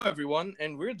everyone,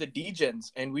 and we're the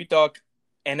Degens, and we talk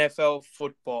NFL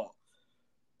football.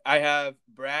 I have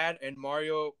Brad and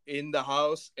Mario in the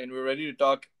house, and we're ready to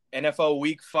talk NFL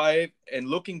Week 5. And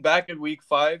looking back at Week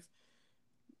 5,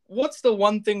 what's the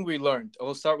one thing we learned?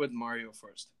 We'll start with Mario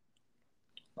first.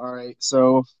 All right,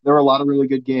 so there were a lot of really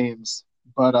good games,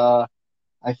 but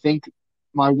I think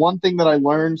my one thing that I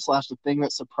learned slash the thing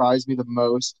that surprised me the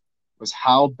most was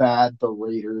how bad the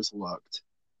Raiders looked.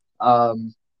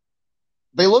 Um,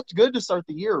 they looked good to start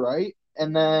the year, right?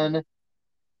 And then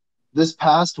this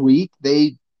past week,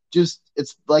 it's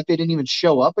like they didn't even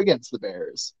show up against the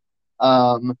Bears.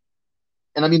 Um,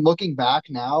 and I mean, looking back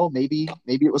now, maybe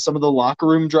it was some of the locker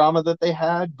room drama that they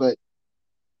had, but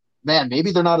man,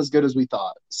 maybe they're not as good as we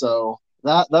thought. So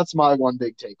that's my one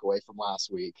big takeaway from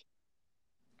last week.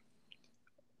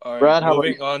 All right, Brad, how about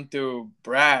you? moving on to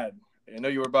Brad. I know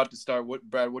you were about to start.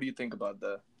 Brad? What do you think about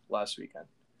the last weekend?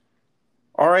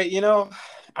 All right,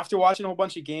 after watching a whole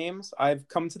bunch of games, I've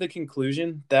come to the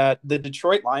conclusion that the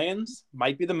Detroit Lions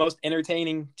might be the most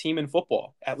entertaining team in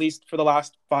football, at least for the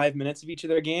last 5 minutes of each of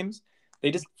their games.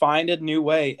 They just find a new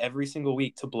way every single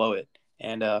week to blow it.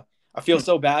 And I feel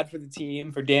so bad for the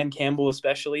team, for Dan Campbell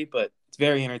especially, but it's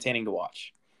very entertaining to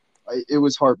watch. It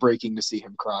was heartbreaking to see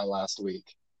him cry last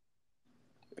week.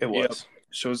 It Yep, was.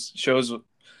 shows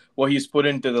what he's put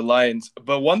into the Lions.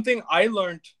 But one thing I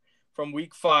learned from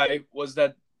Week 5 was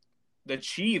that the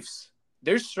Chiefs,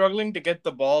 they're struggling to get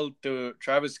the ball to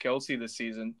Travis Kelce this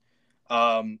season.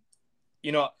 Um,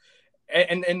 you know,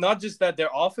 and not just that, their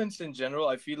offense in general,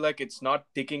 I feel like it's not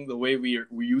ticking the way we're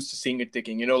used to seeing it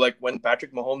ticking. Like when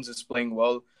Patrick Mahomes is playing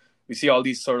well, we see all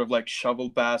these sort of like shovel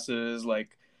passes,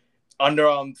 like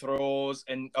underarm throws,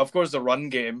 and of course the run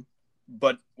game.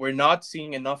 But we're not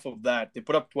seeing enough of that. They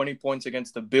put up 20 points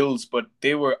against the Bills, but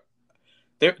they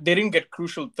didn't get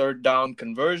crucial third down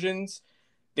conversions.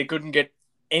 They couldn't get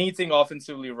anything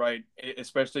offensively right,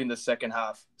 especially in the second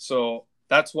half. So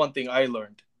that's one thing I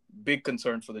learned. Big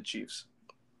concern for the Chiefs.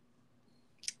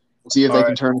 We'll see if All they can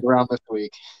right. turn it around this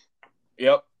week.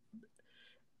 Yep.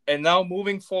 And now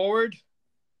moving forward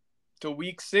to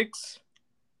week 6,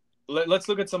 let's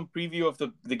look at some preview of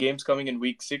the games coming in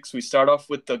week 6. We start off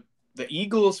with the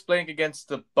Eagles playing against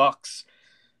the Bucks.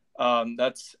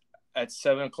 That's at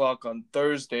 7 o'clock on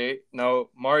Thursday. Now,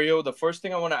 Mario, the first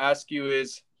thing I want to ask you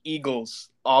is Eagles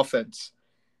offense.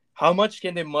 How much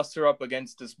can they muster up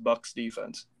against this Bucks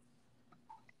defense?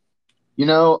 You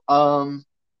know,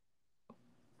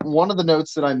 one of the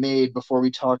notes that I made before we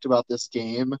talked about this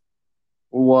game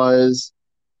was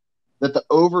that the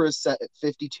over is set at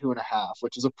 52 and a half,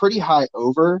 which is a pretty high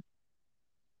over,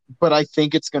 but I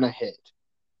think it's going to hit.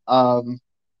 Um,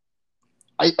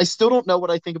 I still don't know what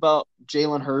I think about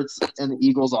Jalen Hurts and the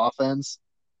Eagles offense,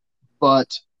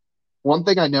 but one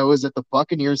thing I know is that the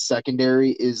Buccaneers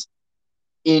secondary is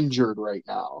injured right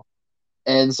now.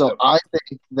 And so Yep. I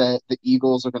think that the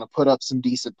Eagles are going to put up some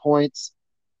decent points.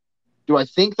 Do I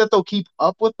think that they'll keep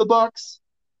up with the Bucks?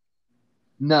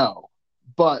 No.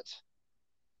 But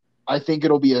I think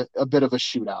it'll be a bit of a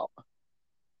shootout.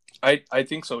 I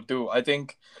think so too. I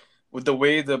think with the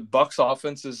way the Bucks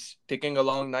offense is ticking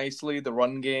along nicely, the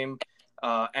run game,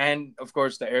 and of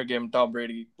course the air game, Tom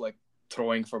Brady like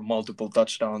throwing for multiple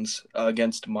touchdowns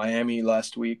against Miami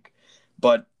last week.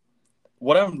 But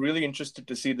what I'm really interested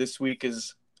to see this week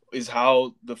is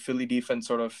how the Philly defense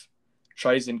sort of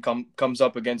tries and comes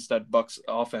up against that Bucks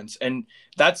offense, and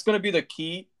that's going to be the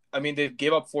key. I mean, they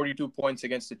gave up 42 points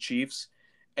against the Chiefs,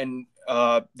 and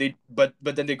but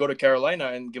then they go to Carolina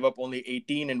and give up only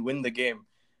 18 and win the game.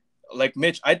 Like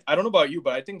Mitch, I don't know about you,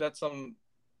 but I think that's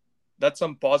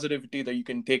some positivity that you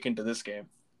can take into this game.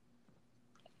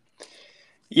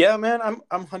 Yeah, man, I'm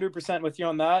 100% with you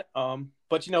on that.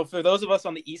 But for those of us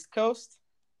on the East Coast,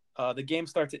 the game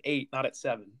starts at 8, not at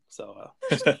 7. So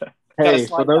just gotta Hey, for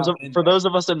slide those that of one in for there. those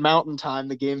of us in Mountain Time,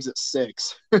 the game's at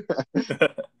 6.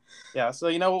 Yeah, so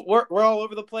we're all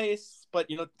over the place, but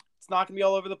it's not gonna be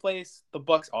all over the place. The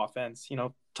Bucks offense,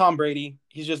 Tom Brady,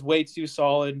 he's just way too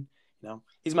solid.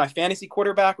 He's my fantasy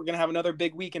quarterback. We're gonna have another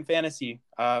big week in fantasy.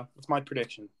 That's my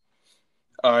prediction.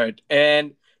 All right,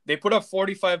 and they put up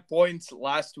 45 points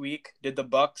last week. Did the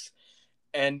Bucks,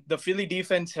 and the Philly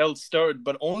defense held stirred,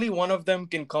 but only one of them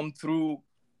can come through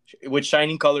with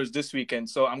shining colors this weekend.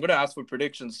 So I'm gonna ask for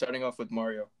predictions, starting off with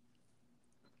Mario.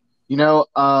 You know,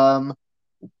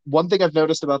 one thing I've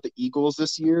noticed about the Eagles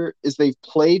this year is they've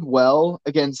played well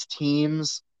against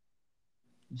teams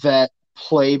that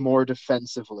play more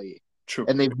defensively, True.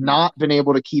 and they've not been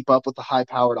able to keep up with the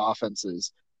high-powered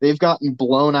offenses. They've gotten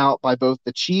blown out by both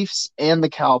the Chiefs and the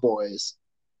Cowboys,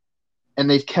 and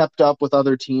they've kept up with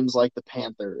other teams like the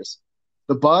Panthers.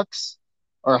 The Bucks,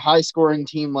 or a high-scoring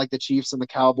team like the Chiefs and the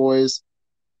Cowboys,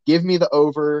 give me the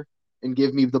over and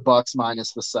give me the Bucks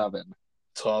minus the 7.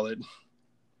 Solid.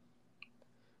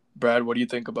 Brad, what do you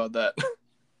think about that?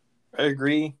 I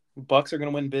agree. Bucks are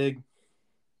going to win big.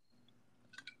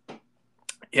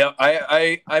 Yeah,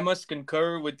 I must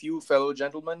concur with you, fellow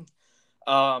gentlemen.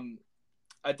 Um,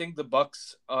 I think the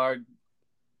Bucks are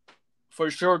for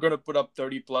sure going to put up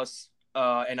 30 plus,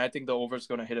 and I think the over is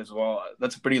going to hit as well.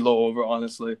 That's a pretty low over,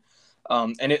 honestly.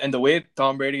 And the way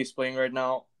Tom Brady is playing right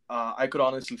now, I could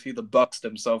honestly see the Bucks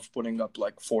themselves putting up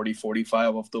like 40,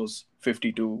 45 of those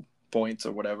 52 points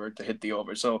or whatever to hit the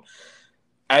over. So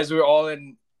as we're all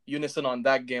in unison on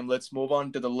that game, let's move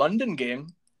on to the London game.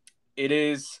 It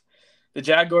is the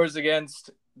Jaguars against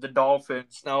the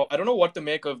Dolphins. Now, I don't know what to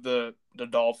make of the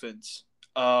Dolphins.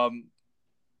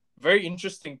 Very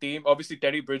interesting team. Obviously,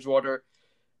 Teddy Bridgewater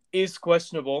is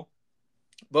questionable.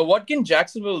 But what can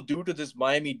Jacksonville do to this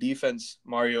Miami defense,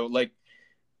 Mario? Like,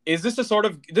 is this the sort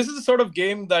of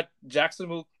game that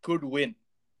Jacksonville could win?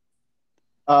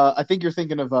 I think you're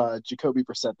thinking of Jacoby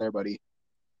Brissett there, buddy.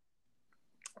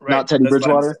 Right. Not Teddy That's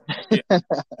what I'm Bridgewater. saying.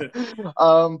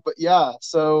 Yeah. But yeah,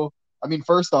 so I mean,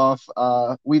 first off,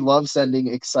 we love sending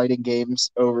exciting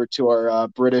games over to our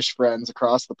British friends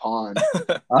across the pond.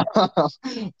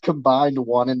 Combined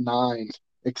 1-9,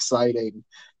 exciting.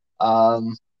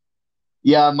 Um,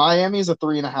 yeah, Miami's a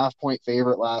 3.5 point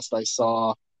favorite. Last I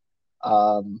saw,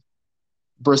 um,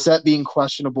 Brissett being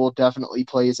questionable definitely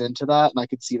plays into that, and I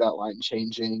could see that line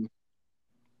changing.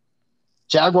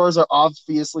 Jaguars are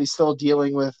obviously still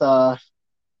dealing with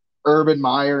Urban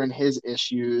Meyer and his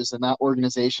issues, and that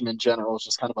organization in general is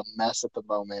just kind of a mess at the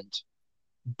moment.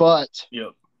 But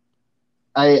Yep.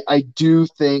 I do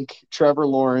think Trevor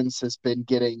Lawrence has been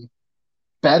getting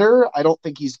better. I don't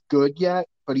think he's good yet,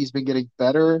 but he's been getting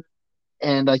better.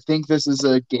 And I think this is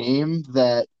a game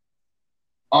that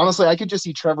honestly I could just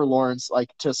see Trevor Lawrence, like,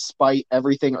 to spite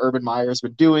everything Urban Meyer's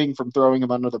been doing, from throwing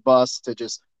him under the bus to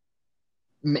just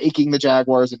making the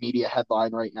Jaguars a media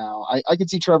headline right now. I could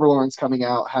see Trevor Lawrence coming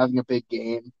out, having a big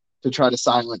game to try to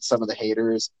silence some of the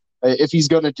haters. If he's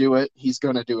going to do it, he's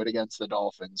going to do it against the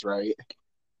Dolphins, right?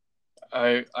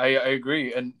 I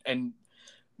agree. And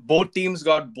both teams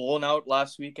got blown out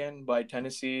last weekend by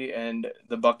Tennessee and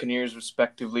the Buccaneers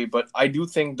respectively, but I do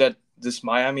think that this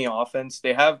Miami offense,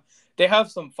 they have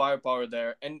some firepower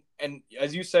there. And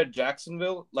as you said,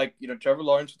 Jacksonville, like, Trevor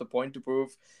Lawrence with a point to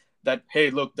prove that, hey,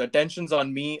 look, the attention's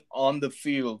on me on the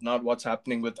field, not what's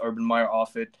happening with Urban Meyer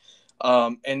off it.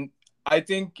 And I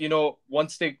think,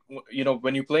 once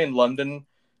when you play in London,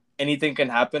 anything can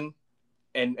happen.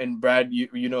 And Brad,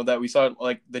 you know that we saw,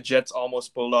 like, the Jets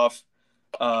almost pulled off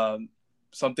um,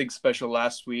 something special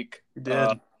last week. You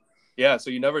did. Yeah, so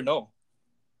you never know.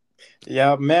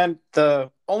 Yeah, man.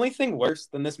 The only thing worse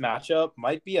than this matchup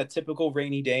might be a typical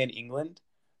rainy day in England.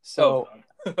 Oh,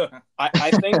 So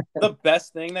I think the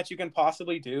best thing that you can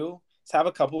possibly do is have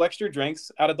a couple extra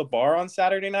drinks out at the bar on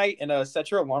Saturday night and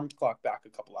set your alarm clock back a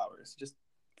couple hours. Just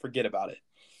forget about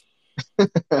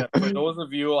it. yeah, for those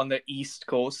of you on the East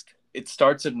Coast, it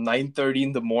starts at 9:30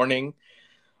 in the morning.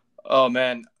 Oh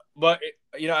man, but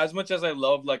as much as I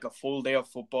love like a full day of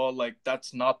football, like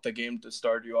that's not the game to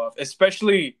start you off,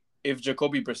 especially if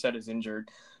Jacoby Brissett is injured,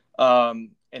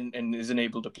 and isn't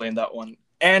able to play in that one,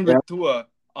 and Yeah. with Tua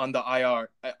on the IR.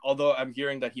 Although I'm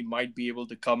hearing that he might be able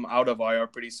to come out of IR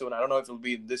pretty soon. I don't know if it'll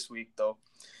be this week though.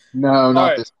 No, All not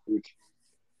right. this week.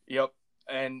 Yep.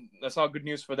 And that's not good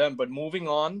news for them. But moving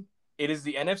on, it is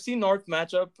the NFC North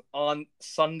matchup on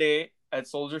Sunday at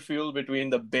Soldier Field between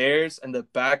the Bears and the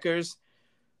Packers.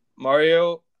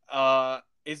 Mario,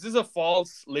 is this a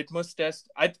false litmus test?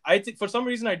 I think for some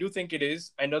reason I do think it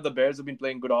is. I know the Bears have been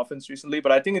playing good offense recently,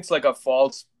 but I think it's like a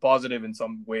false positive in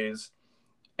some ways.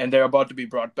 And they're about to be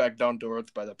brought back down to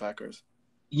earth by the Packers.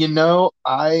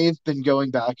 I've been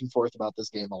going back and forth about this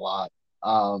game a lot.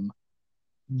 Um,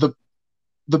 the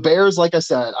the Bears, like I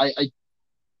said,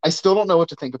 I still don't know what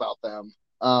to think about them.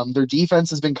 Their defense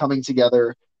has been coming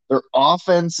together. Their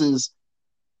offense is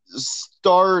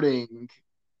starting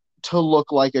to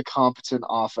look like a competent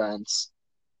offense.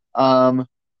 Um,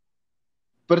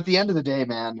 but at the end of the day,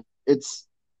 man, it's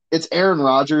Aaron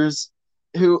Rodgers,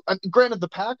 who, granted, the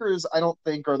Packers I don't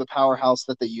think are the powerhouse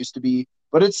that they used to be,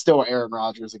 but it's still Aaron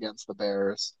Rodgers against the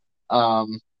Bears.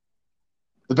 Um,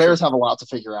 the True. Bears have a lot to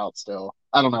figure out still.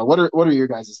 I don't know. What are your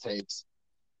guys' takes?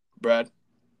 Brad?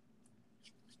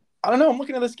 I don't know. I'm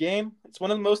looking at this game. It's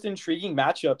one of the most intriguing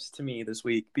matchups to me this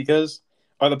week because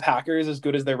are the Packers as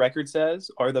good as their record says?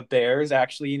 Are the Bears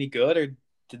actually any good, or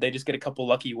did they just get a couple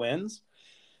lucky wins?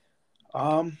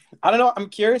 I don't know. I'm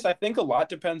curious. I think a lot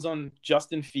depends on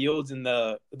Justin Fields and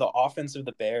the offense of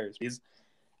the Bears because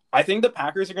I think the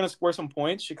Packers are going to score some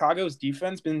points. Chicago's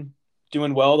defense been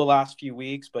doing well the last few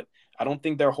weeks, but I don't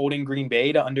think they're holding Green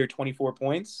Bay to under 24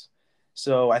 points.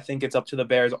 So I think it's up to the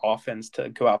Bears offense to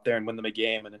go out there and win them a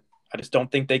game, and I just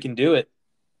don't think they can do it.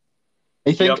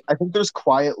 Yep. I think there's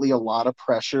quietly a lot of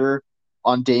pressure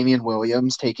on Damian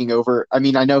Williams taking over. I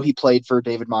mean, I know he played for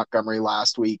David Montgomery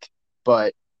last week,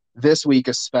 but this week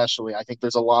especially, I think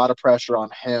there's a lot of pressure on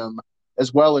him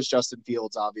as well as Justin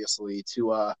Fields, obviously,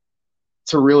 to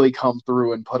really come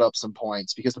through and put up some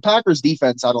points because the Packers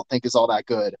defense I don't think is all that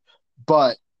good,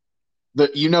 but they're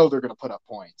going to put up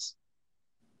points.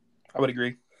 I would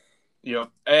agree. Yeah,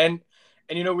 and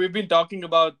we've been talking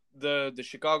about the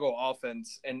Chicago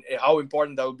offense and how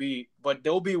important that will be, but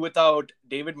they'll be without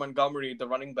David Montgomery, the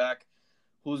running back,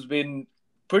 who's been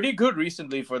pretty good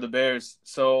recently for the Bears.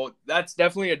 So that's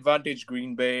definitely advantage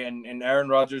Green Bay and Aaron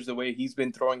Rodgers the way he's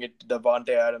been throwing it to Davante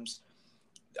Adams.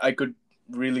 I could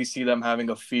really see them having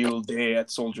a field day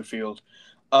at Soldier Field.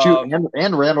 Shoot, Um,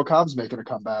 and Randall Cobb's making a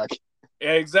comeback.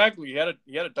 yeah, exactly.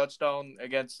 He had a touchdown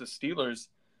against the Steelers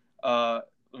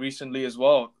recently as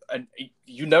well, and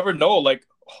you never know. Like,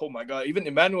 oh my God, even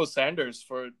Emmanuel Sanders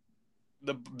for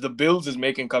the Bills is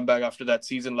making comeback after that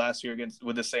season last year against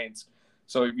with the Saints.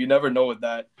 So you never know with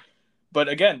that. But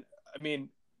again, I mean,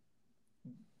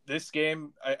 this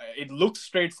game, it looks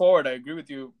straightforward. I agree with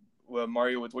you,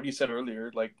 Mario, with what you said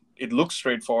earlier. Like, it looks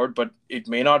straightforward, but it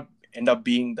may not end up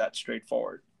being that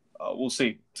straightforward. We'll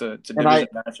see. It's a And I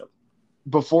division matchup.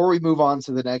 before we move on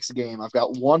to the next game, I've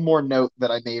got one more note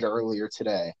that I made earlier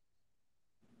today.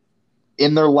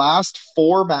 In their last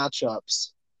four matchups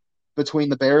between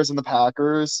the Bears and the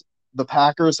Packers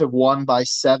have won by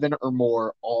 7 or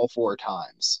more all four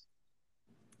times.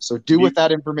 So do with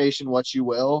that information what you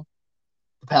will.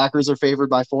 The Packers are favored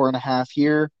by 4.5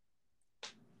 here.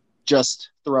 Just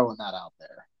throwing that out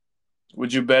there.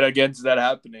 Would you bet against that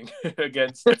happening?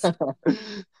 Against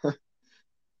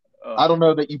I don't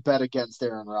know that you bet against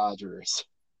Aaron Rodgers.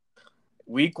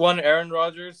 week one, Aaron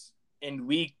Rodgers, and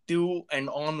week two and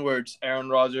onwards, Aaron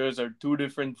Rodgers are two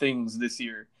different things this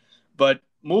year. But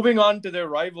moving on to their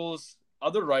rivals,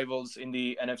 other rivals in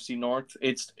the NFC North,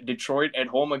 it's Detroit at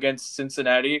home against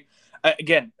Cincinnati.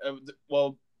 Again,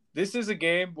 well, this is a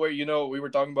game where we were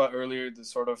talking about earlier the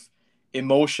sort of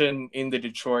emotion in the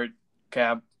Detroit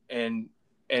camp, and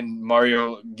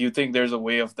Mario. Do you think there's a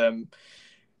way of them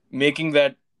making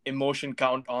that emotion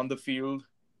count on the field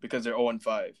because they're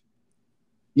 0-5?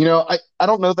 I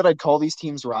don't know that I'd call these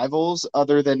teams rivals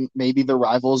other than maybe they're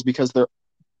rivals because they're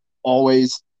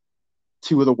always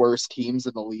two of the worst teams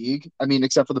in the league. I mean,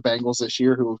 except for the Bengals this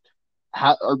year who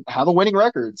have a winning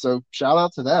record. So shout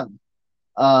out to them.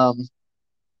 But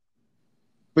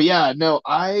yeah, no,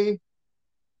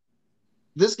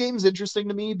 this game's interesting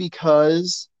to me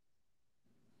because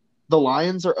the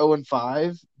Lions are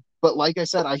 0-5, but like I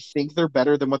said, I think they're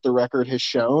better than what the record has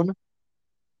shown.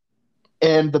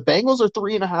 And the Bengals are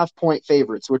 3.5 point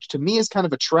favorites, which to me is kind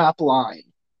of a trap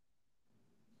line.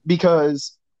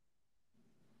 Because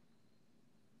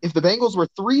if the Bengals were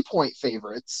 3 point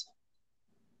favorites,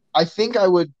 I think I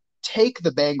would take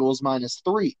the Bengals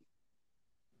 -3.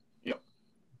 Yep.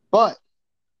 But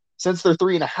since they're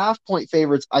 3.5 point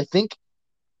favorites, I think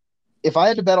if I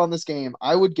had to bet on this game,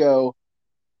 I would go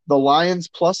the Lions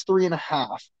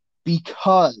 +3.5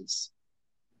 because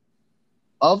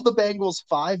of the Bengals'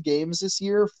 5 games this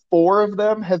year, 4 of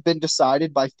them have been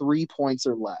decided by 3 points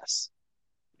or less.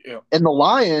 Yeah. And the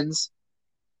Lions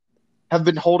have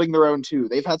been holding their own too.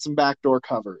 They've had some backdoor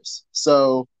covers.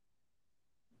 So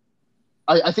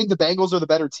I think the Bengals are the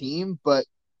better team, but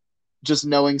just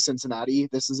knowing Cincinnati,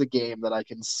 this is a game that I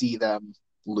can see them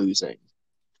losing.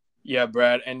 Yeah,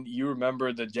 Brad, and you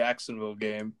remember the Jacksonville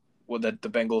game that the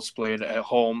Bengals played at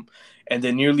home, and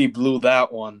they nearly blew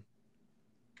that one.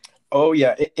 Oh,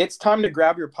 yeah. It's time to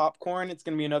grab your popcorn. It's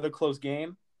going to be another close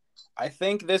game. I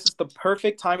think this is the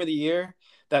perfect time of the year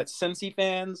that Cincy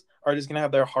fans are just going to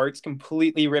have their hearts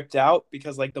completely ripped out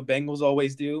because, like the Bengals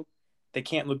always do, they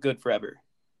can't look good forever.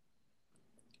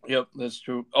 Yep, that's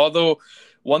true. Although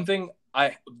one thing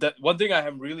I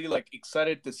am really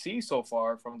excited to see so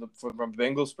far from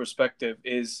Bengals perspective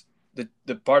is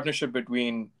the partnership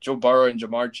between Joe Burrow and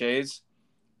Jamar Chase,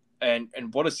 and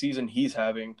what a season he's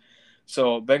having.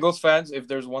 So Bengals fans, if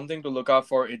there's one thing to look out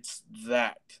for, it's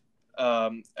that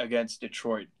against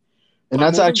Detroit. And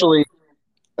But moving on,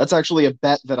 that's actually a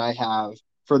bet that I have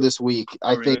for this week.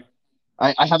 I think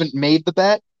really, I haven't made the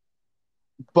bet,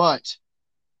 but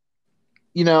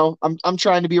I'm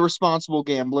trying to be a responsible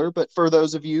gambler. But for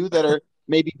those of you that are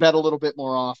maybe bet a little bit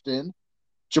more often,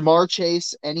 Jamar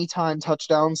Chase, anytime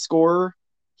touchdown scorer.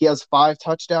 He has 5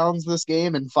 touchdowns this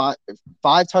game and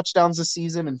five touchdowns this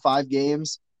season in 5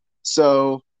 games.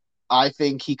 So I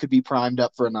think he could be primed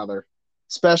up for another,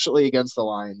 especially against the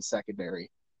Lions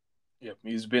secondary. Yeah,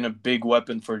 he's been a big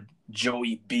weapon for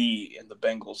Joey B in the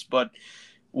Bengals. But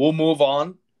we'll move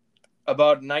on.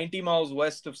 About 90 miles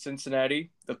west of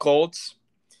Cincinnati, the Colts.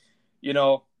 You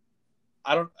know,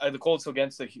 I don't the Colts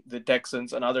against the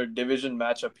Texans, another division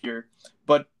matchup here.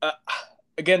 But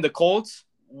again, the Colts,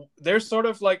 they're sort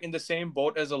of like in the same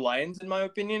boat as the Lions, in my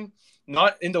opinion.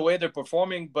 Not in the way they're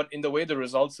performing, but in the way the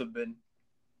results have been.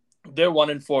 They're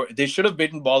 1-4. They should have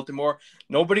beaten Baltimore.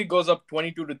 Nobody goes up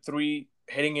 22-3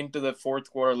 heading into the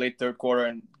fourth quarter, late third quarter,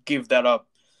 and give that up.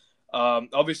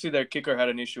 Obviously, their kicker had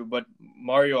an issue, but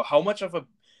Mario, how much of a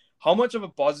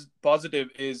positive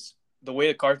is the way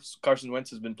that Carson Wentz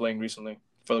has been playing recently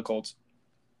for the Colts?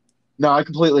 No, I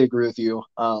completely agree with you.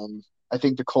 I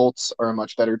think the Colts are a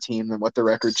much better team than what the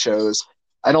record shows.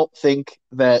 I don't think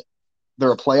that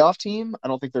they're a playoff team. I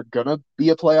don't think they're gonna be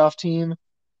a playoff team,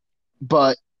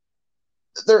 but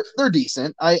they're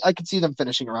decent. I could see them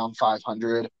finishing around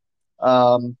 500.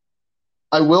 Um,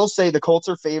 I will say the Colts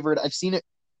are favored. I've seen it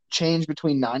change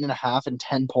between 9.5 and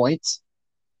 10 points.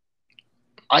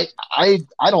 I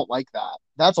don't like that.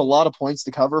 That's a lot of points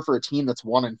to cover for a team that's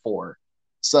 1-4.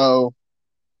 So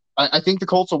I think the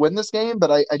Colts will win this game,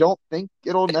 but I don't think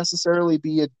it'll necessarily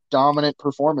be a dominant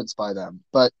performance by them.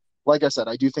 But like I said,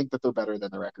 I do think that they're better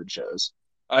than the record shows.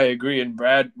 I agree. And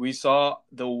Brad, we saw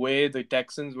the way the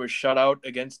Texans were shut out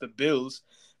against the Bills,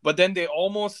 but then they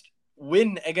almost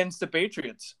win against the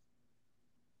Patriots.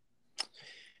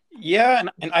 Yeah,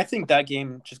 and I think that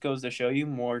game just goes to show you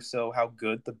more so how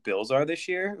good the Bills are this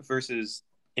year versus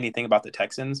anything about the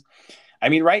Texans. I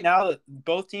mean, right now,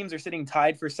 both teams are sitting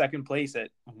tied for second place at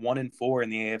 1-4 in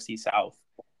the AFC South.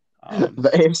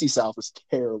 The AFC South is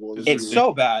terrible this It's year.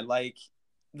 so bad. Like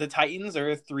the Titans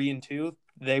are 3-2.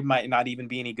 They might not even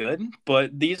be any good,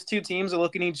 but these two teams are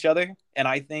looking at each other, and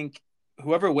I think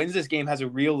whoever wins this game has a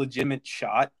real legitimate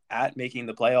shot at making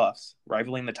the playoffs,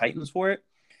 rivaling the Titans for it.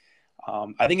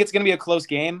 I think it's going to be a close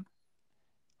game.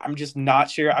 I'm just not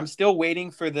sure. I'm still waiting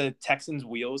for the Texans'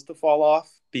 wheels to fall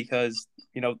off because,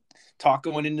 talk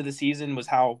going into the season was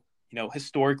how,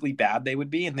 historically bad they would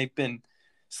be. And they've been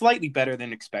slightly better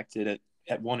than expected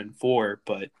at 1-4.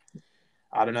 But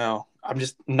I don't know. I'm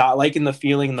just not liking the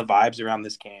feeling and the vibes around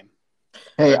this game.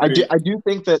 Hey, Agreed. I do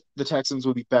think that the Texans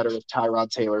would be better if Tyrod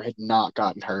Taylor had not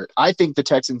gotten hurt. I think the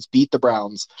Texans beat the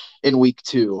Browns in week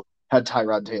 2 had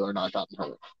Tyrod Taylor not gotten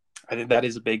hurt. I think that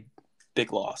is a big,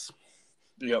 big loss.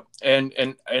 Yep, and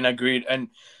agreed. And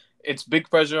it's big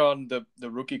pressure on the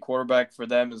rookie quarterback for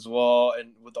them as well.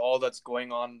 And with all that's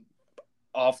going on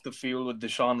off the field with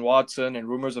Deshaun Watson and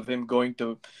rumors of him going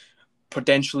to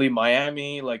potentially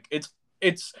Miami, like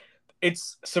it's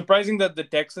surprising that the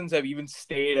Texans have even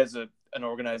stayed as an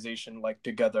organization like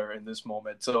together in this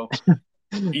moment. So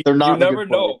They're you not in a never good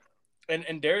place. know.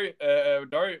 And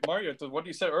Mario, to what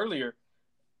you said earlier,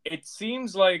 it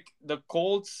seems like the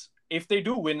Colts, if they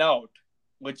do win out,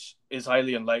 which is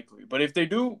highly unlikely, but if they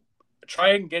do try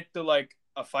and get to like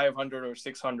a 500 or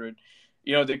 600,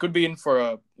 they could be in for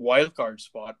a wild card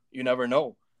spot. You never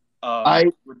know. I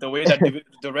With the way that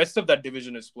the rest of that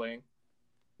division is playing.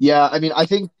 Yeah, I mean, I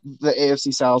think the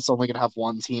AFC South's only going to have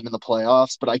one team in the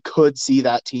playoffs, but I could see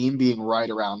that team being right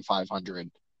around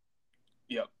 500.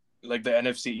 Yep, like the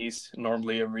NFC East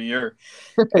normally every year.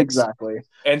 And, Exactly.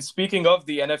 and speaking of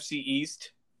the NFC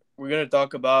East, we're gonna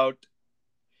talk about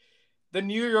the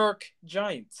New York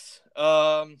Giants.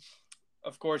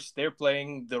 Of course, they're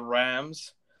playing the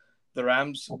Rams. The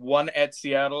Rams won at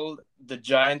Seattle. The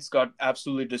Giants got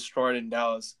absolutely destroyed in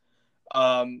Dallas.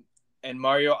 Um, and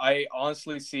Mario, I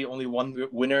honestly see only one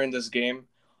winner in this game,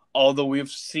 although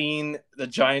we've seen the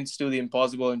Giants do the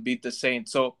impossible and beat the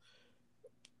Saints. So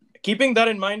keeping that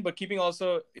in mind, but keeping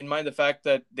also in mind the fact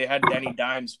that they had Danny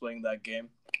Dimes playing that game,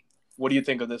 what do you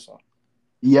think of this one?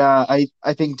 Yeah,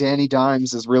 I think Danny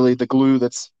Dimes is really the glue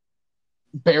that's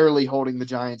barely holding the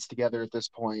Giants together at this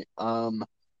point.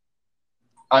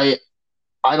 I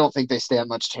I don't think they stand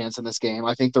much chance in this game.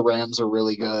 I think the Rams are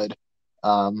really good.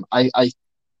 I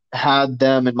had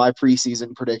them in my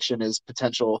preseason prediction as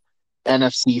potential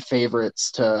NFC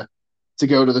favorites to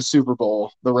go to the Super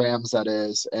Bowl, the Rams that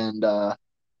is, and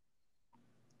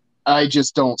I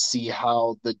just don't see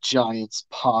how the Giants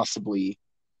possibly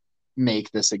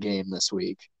make this a game this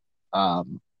week.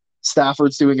 Um,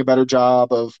 Stafford's doing a better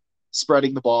job of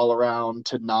spreading the ball around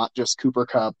to not just Cooper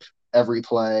Cup every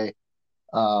play.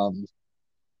 Um,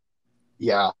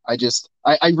 yeah, I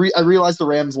realized the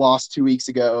Rams lost 2 weeks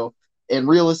ago And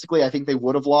realistically, I think they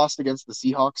would have lost against the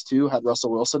Seahawks too had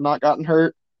Russell Wilson not gotten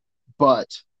hurt. But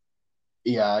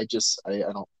yeah, I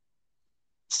don't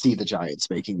see the Giants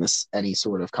making this any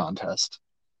sort of contest.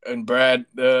 And Brad,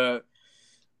 the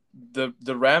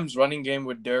Rams running game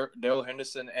with Darrell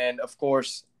Henderson, and of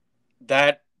course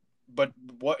that. But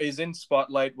what is in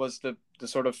spotlight was the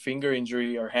sort of finger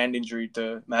injury or hand injury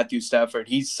to Matthew Stafford.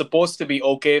 He's supposed to be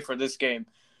okay for this game,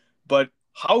 but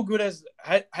how good has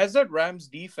that Rams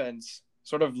defense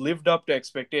sort of lived up to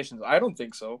expectations? I don't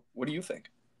think so. What do you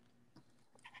think?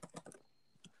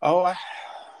 Oh, I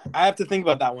have to think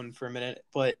about that one for a minute,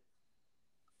 but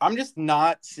I'm just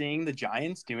not seeing the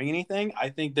Giants doing anything. I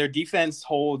think their defense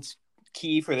holds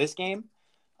key for this game,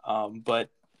 but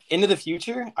into the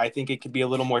future, I think it could be a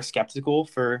little more skeptical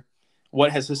for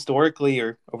what has historically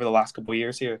or over the last couple of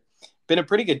years here been a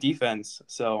pretty good defense.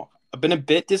 So I've been a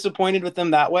bit disappointed with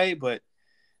them that way, but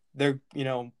they're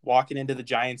walking into the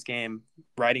Giants game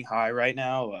riding high right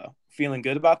now, feeling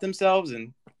good about themselves,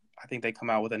 and I think they come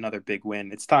out with another big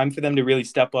win. It's time for them to really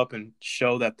step up and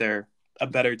show that they're a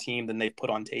better team than they've put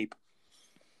on tape.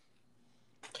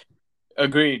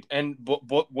 Agreed. And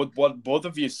with what both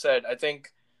of you said, I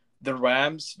think the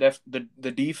Rams,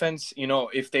 the defense,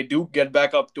 if they do get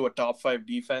back up to a top 5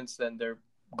 defense, then they're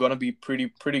gonna be pretty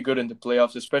good in the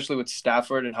playoffs, especially with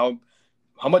Stafford and how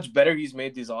much better he's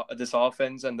made this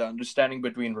offense, and the understanding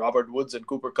between Robert Woods and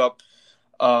Cooper Kupp.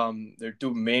 Their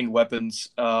two main weapons.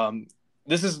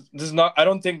 This is not. I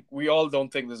don't think we all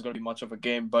don't think this is going to be much of a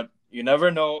game, but you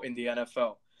never know in the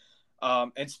NFL.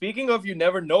 And speaking of you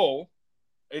never know,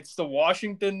 it's the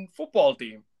Washington football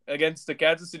team against the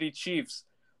Kansas City Chiefs.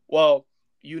 Well,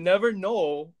 you never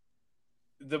know.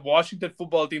 The Washington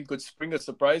football team could spring a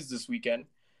surprise this weekend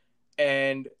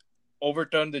and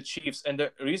overturn the Chiefs. And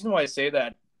the reason why I say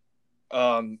that,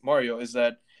 Mario, is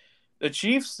that the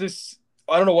Chiefs,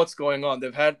 I don't know what's going on.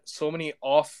 They've had so many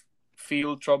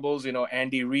off-field troubles.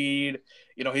 Andy Reid,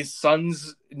 his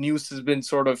son's news has been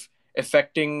sort of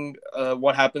affecting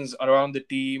what happens around the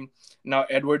team. Now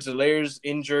Edwards-Helaire's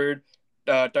injured.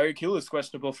 Tyreek Hill is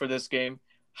questionable for this game.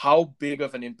 How big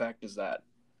of an impact is that?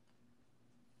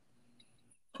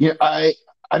 Yeah, I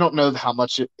don't know how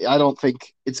much I don't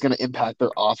think it's going to impact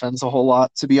their offense a whole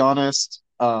lot, to be honest.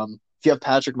 If you have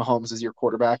Patrick Mahomes as your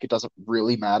quarterback, it doesn't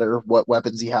really matter what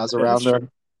weapons he has Yeah, that's around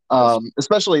true. him.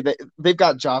 Especially they've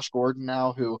got Josh Gordon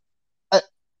now, who I,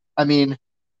 I mean,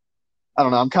 I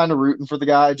don't know. I'm kind of rooting for the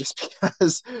guy just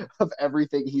because of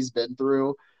everything he's been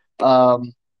through.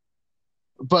 Um,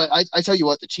 but I tell you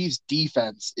what, the Chiefs'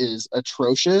 defense is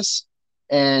atrocious,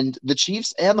 and the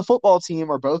Chiefs and the football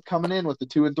team are both coming in with the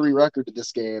 2-3 record to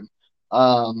this game.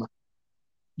 Um,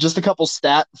 just a couple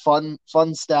fun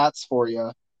stats for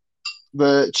you.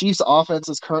 The Chiefs' offense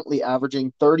is currently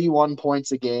averaging 31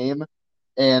 points a game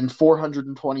and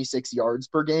 426 yards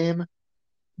per game.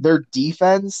 Their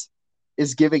defense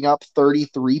is giving up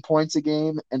 33 points a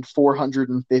game and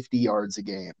 450 yards a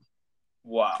game.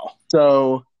 Wow.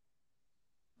 So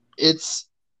it's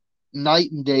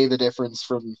night and day the difference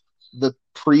from the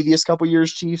previous couple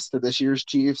years Chiefs to this year's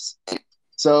Chiefs.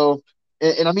 So,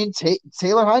 and I mean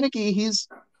Taylor Heineke,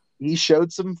 he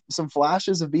showed some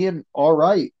flashes of being all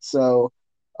right. So,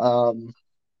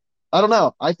 I don't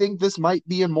know. I think this might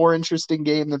be a more interesting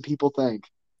game than people think.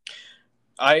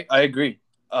 I agree.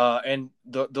 And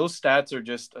those stats are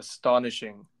just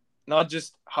astonishing. Not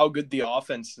just how good the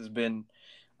offense has been,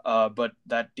 but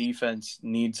that defense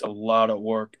needs a lot of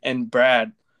work. And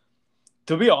Brad,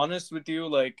 to be honest with you,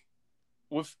 like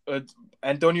with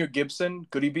Antonio Gibson,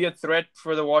 could he be a threat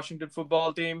for the Washington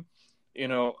football team?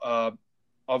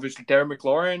 Obviously Terry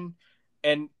McLaurin,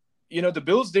 and the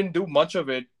Bills didn't do much of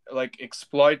it, like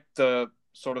exploit the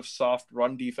sort of soft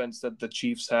run defense that the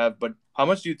Chiefs have. But how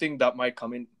much do you think that might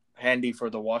come in handy for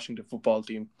the Washington football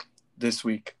team this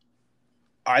week?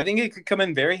 I think it could come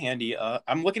in very handy.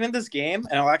 I'm looking at this game,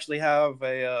 and I'll actually have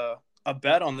a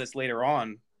bet on this later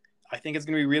on. I think it's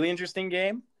going to be a really interesting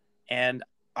game, and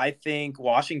I think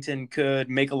Washington could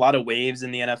make a lot of waves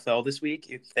in the NFL this week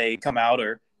if they come out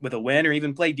or with a win or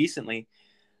even play decently.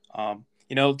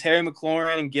 Terry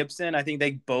McLaurin and Gibson, I think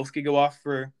they both could go off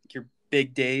for your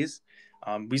big days.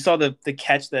 We saw the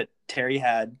catch that Terry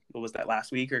had, what was that,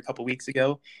 last week or a couple weeks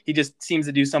ago? He just seems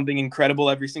to do something incredible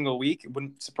every single week. It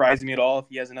wouldn't surprise me at all if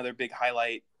he has another big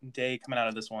highlight day coming out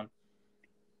of this one.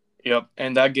 Yep,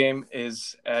 and that game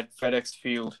is at FedEx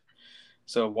Field,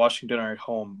 so Washington are at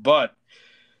home. But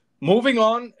moving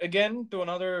on again to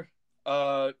another,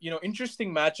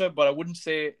 interesting matchup, but I wouldn't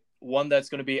say one that's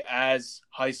going to be as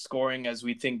high scoring as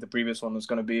we think the previous one was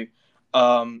going to be.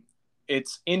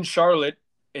 It's in Charlotte.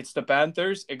 It's the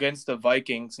Panthers against the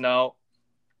Vikings. Now,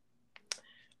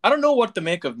 I don't know what to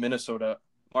make of Minnesota,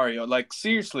 Mario. Like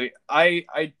seriously, I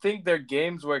think there are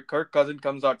games where Kirk Cousins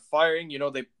comes out firing.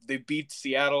 They beat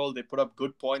Seattle. They put up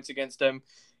good points against them.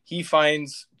 He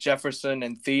finds Jefferson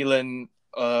and Thielen,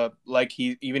 like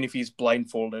he even if he's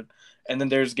blindfolded. And then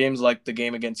there's games like the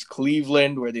game against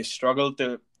Cleveland where they struggle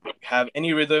to have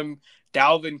any rhythm.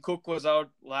 Dalvin Cook was out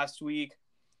last week.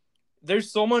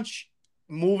 There's so much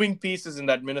moving pieces in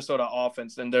that Minnesota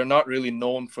offense, and they're not really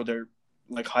known for their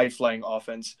like high flying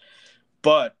offense.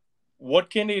 But what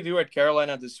can they do at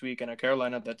Carolina this week, and a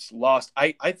Carolina that's lost?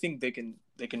 I think they can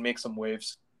make some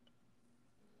waves.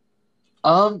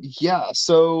 Yeah,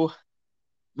 so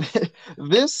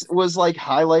this was like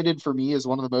highlighted for me as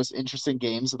one of the most interesting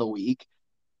games of the week.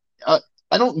 Uh,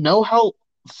 I don't know how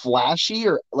flashy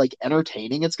or like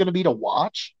entertaining it's going to be to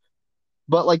watch,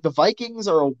 but like the Vikings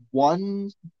are a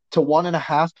 1 to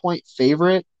 1.5 point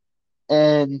favorite,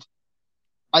 and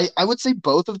I would say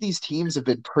both of these teams have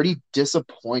been pretty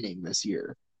disappointing this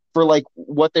year for like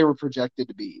what they were projected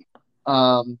to be.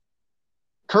 Um,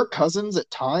 Kirk Cousins at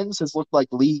times has looked like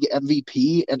league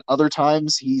MVP, and other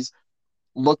times he's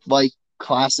looked like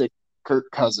classic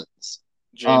Kirk Cousins.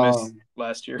 Jameis Um,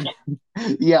 last year.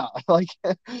 yeah, like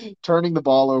turning the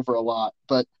ball over a lot,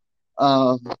 but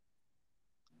um,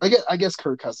 I guess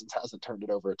Kirk Cousins hasn't turned it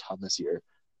over a ton this year.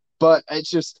 But it's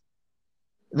just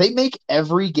they make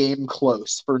every game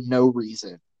close for no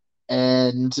reason.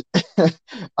 And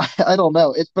I don't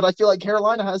know. But I feel like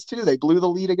Carolina has too. They blew the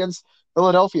lead against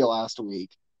Philadelphia last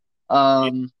week. Yeah,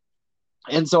 Um,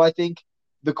 and so I think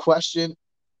the question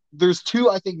there's two,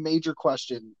 I think, major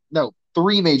question. No,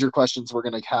 three major questions we're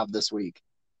going to have this week.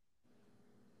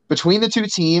 Between the two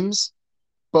teams,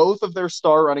 both of their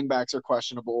star running backs are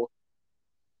questionable.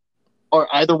 Are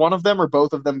either one of them or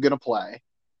both of them going to play?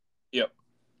 yep.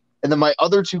 And then my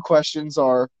other two questions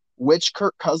are which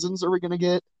Kirk Cousins are we going to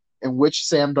get and which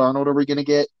Sam Darnold are we going to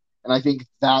get? And I think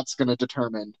that's going to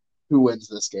determine who wins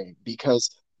this game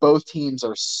because both teams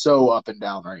are so up and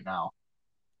down right now.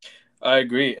 I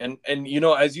agree. And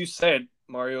as you said,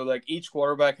 Mario, like each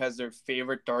quarterback has their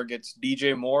favorite targets.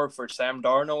 DJ Moore for Sam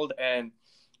Darnold, and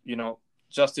you know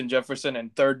Justin Jefferson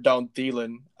and third down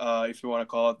Thielen, if you want to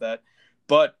call it that.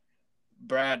 But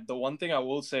Brad, the one thing I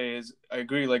will say is I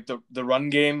agree. Like the run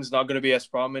game is not going to be as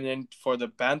prominent for the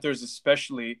Panthers,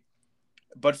 especially.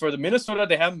 But for the Minnesota,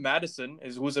 they have Madison,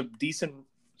 who's a decent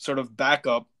sort of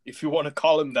backup, if you want to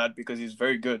call him that, because he's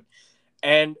very good.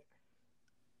 And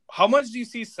how much do you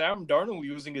see Sam Darnold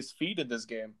using his feet in this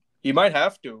game? He might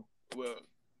have to. Well,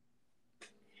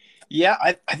 Yeah,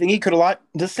 I think he could a lot.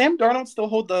 Does Sam Darnold still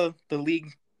hold the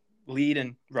league lead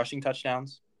in rushing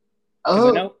touchdowns? Because I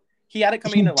Oh, know he had it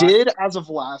coming he into last did week. as of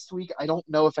last week. I don't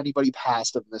know if anybody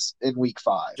passed him this in week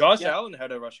 5. Josh Yeah, Allen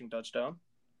had a rushing touchdown.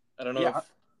 I don't know yeah. if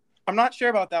I'm not sure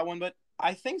about that one, but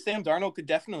I think Sam Darnold could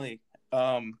definitely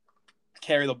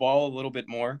carry the ball a little bit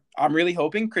more. I'm really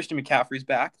hoping Christian McCaffrey's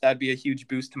back. That'd be a huge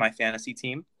boost to my fantasy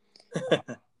team. Uh,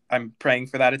 I'm praying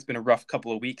for that. It's been a rough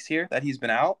couple of weeks here that he's been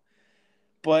out.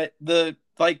 But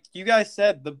like you guys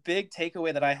said, the big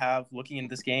takeaway that I have looking into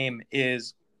this game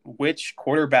is which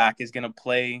quarterback is going to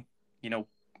play, you know,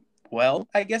 well,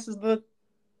 I guess is the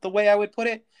way I would put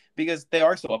it, because they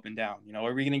are so up and down.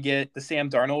 Are we going to get the Sam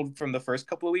Darnold from the first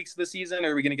couple of weeks of the season,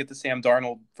 or are we going to get the Sam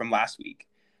Darnold from last week?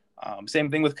 Same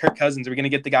thing with Kirk Cousins. Are we going to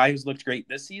get the guy who's looked great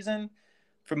this season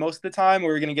for most of the time,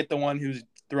 or are we going to get the one who's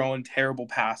throwing terrible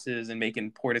passes and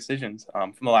making poor decisions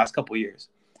from the last couple of years?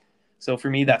 So for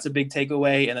me, that's a big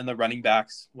takeaway. And then the running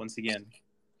backs, once again,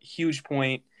 huge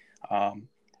point. Um,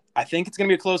 I think it's going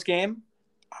to be a close game.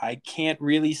 I can't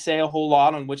really say a whole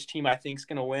lot on which team I think is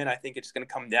going to win. I think it's going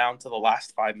to come down to the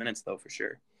last 5 minutes, though, for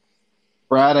sure.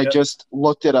 Brad, I yeah, just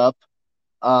looked it up.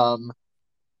 Um,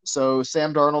 so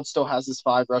Sam Darnold still has his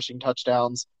 5 rushing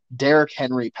touchdowns. Derrick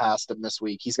Henry passed him this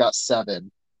week. He's got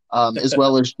 7, as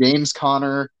well as James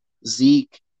Conner,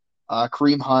 Zeke,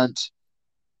 Kareem Hunt.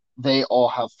 They all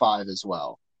have 5 as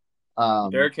well. Um,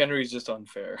 Derrick Henry is just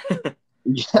unfair.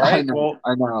 yeah, All I right. know, Well,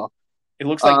 I know. it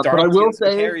looks like But I Darnold's will getting some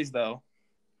say, carries, though.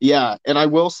 yeah, and I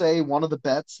will say one of the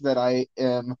bets that I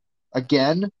am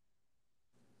again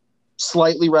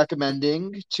slightly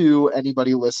recommending to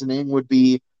anybody listening would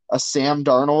be a Sam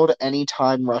Darnold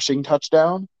anytime rushing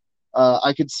touchdown.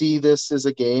 I could see this as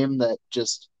a game that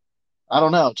just I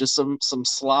don't know, just some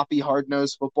sloppy hard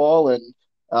nosed football,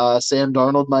 and Sam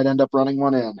Darnold might end up running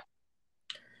one in.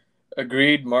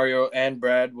 Agreed, Mario and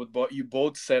Brad, with what you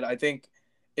both said. I think,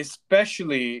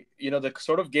 especially, the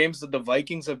sort of games that the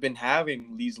Vikings have been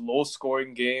having, these low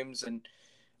scoring games, and,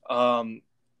 um,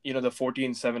 the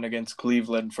 14-7 against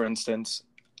Cleveland, for instance.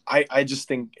 I just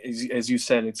think, as you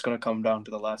said, it's going to come down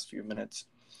to the last few minutes.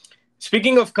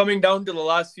 Speaking of coming down to the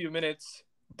last few minutes,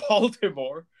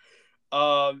 Baltimore,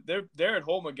 they're at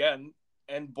home again,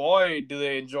 and boy, do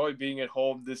they enjoy being at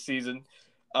home this season.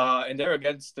 And they're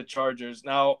against the Chargers.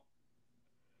 Now,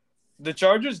 the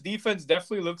Chargers defense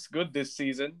definitely looks good this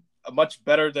season, much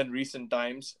better than recent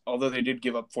times, although they did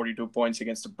give up 42 points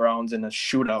against the Browns in a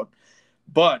shootout.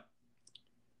 But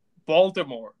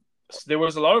Baltimore, there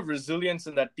was a lot of resilience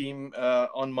in that team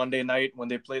on Monday night when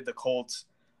they played the Colts.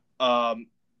 But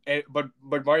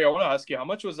Mario, I want to ask you, how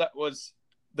much was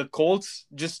the Colts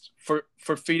just for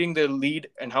feeding their lead,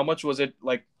 and how much was it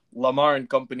like Lamar and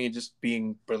company just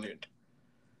being brilliant?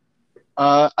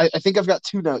 I think I've got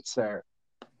two notes there.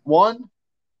 One,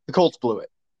 the Colts blew it.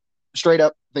 Straight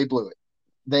up, they blew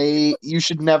it. You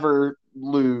should never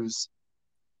lose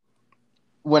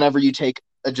whenever you take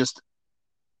just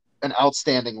an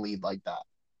outstanding lead like that.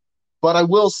 But I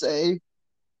will say,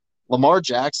 Lamar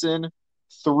Jackson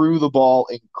threw the ball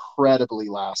incredibly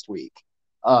last week.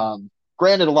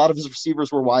 Granted, a lot of his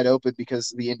receivers were wide open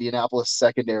because the Indianapolis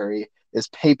secondary is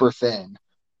paper thin,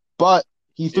 but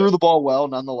he threw the ball well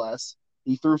nonetheless.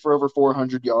 He threw for over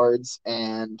 400 yards,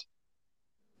 and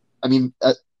I mean,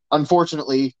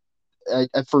 unfortunately,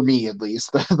 for me at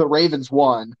least, the Ravens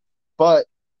won, but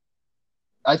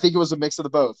I think it was a mix of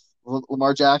the both.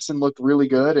 Lamar Jackson looked really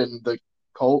good, and the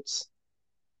Colts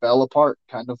fell apart,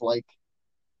 kind of like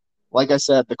I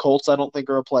said, the Colts I don't think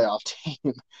are a playoff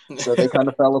team, so they kind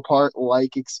of fell apart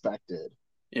like expected.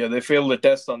 Yeah, they failed the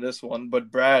test on this one.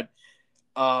 But Brad,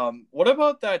 what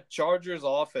about that Chargers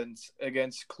offense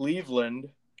against Cleveland?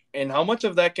 And how much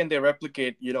of that can they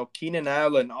replicate? You know, Keenan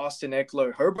Allen, Austin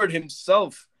Eckler, Herbert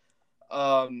himself,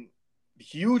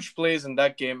 huge plays in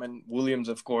that game, and Williams,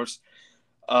 of course.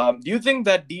 Do you think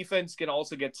that defense can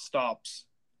also get stops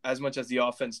as much as the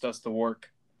offense does the work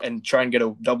and try and get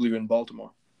a W in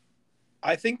Baltimore?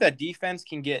 I think that defense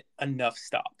can get enough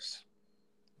stops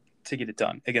to get it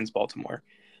done against Baltimore.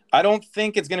 I don't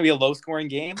think it's going to be a low-scoring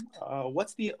game.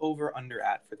 What's the over-under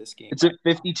at for this game? It's at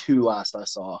 52 last I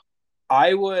saw.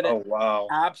 I would wow.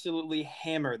 absolutely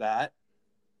hammer that.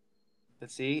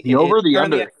 Let's see. The over, the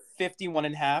currently under? at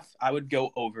 51.5. I would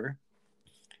go over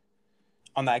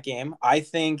on that game. I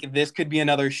think this could be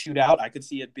another shootout. I could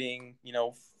see it being,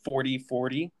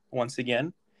 40-40 once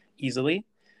again, easily.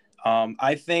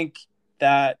 I think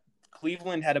that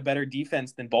Cleveland had a better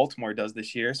defense than Baltimore does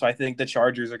this year, so I think the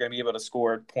Chargers are going to be able to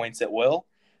score points at will.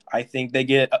 I think they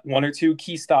get one or two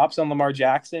key stops on Lamar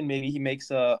Jackson. Maybe he makes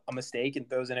a mistake and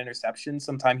throws an interception.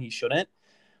 Sometime he shouldn't.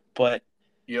 But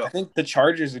I think the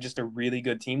Chargers are just a really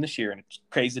good team this year, and it's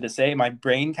crazy to say. My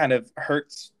brain kind of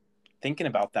hurts thinking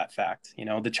about that fact.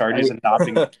 The Chargers have not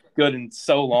been good in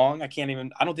so long. I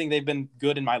don't think they've been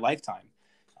good in my lifetime.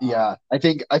 Yeah, I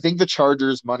think the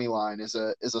Chargers money line is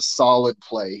a solid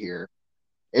play here.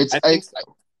 It's at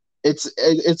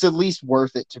least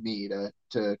worth it to me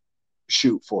to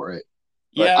shoot for it.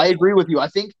 But yeah, I agree with you. I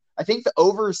think the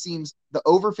over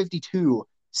 52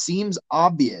 seems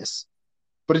obvious,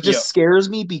 but it just scares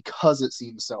me because it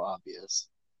seems so obvious.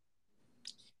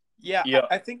 Yeah,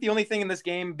 I think the only thing in this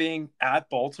game being at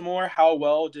Baltimore, how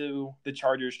well do the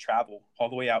Chargers travel all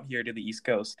the way out here to the East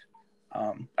Coast?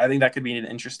 I think that could be an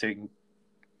interesting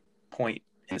point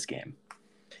in this game.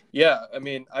 Yeah, I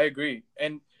mean, I agree.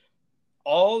 And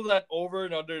all that over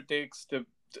and under takes the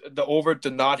over to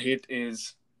not hit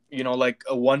is, like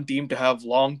a one team to have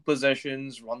long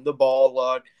possessions, run the ball a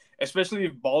lot, especially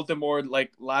if Baltimore,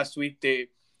 like last week, they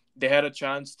had a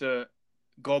chance to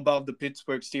go above the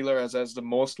Pittsburgh Steelers as the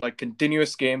most like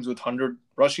continuous games with 100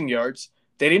 rushing yards.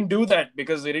 They didn't do that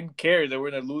because they didn't care. They were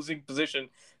in a losing position.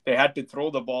 They had to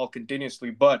throw the ball continuously.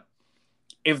 But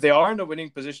if they are in a winning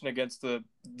position against the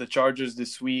Chargers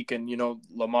this week, and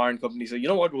Lamar and company say, you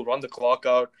know what, we'll run the clock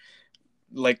out,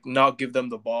 like not give them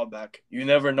the ball back. You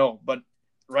never know. But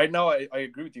right now, I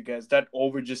agree with you guys. That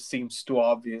over just seems too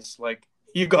obvious. Like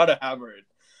you gotta hammer it.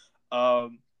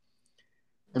 And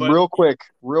real quick,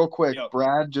 yeah.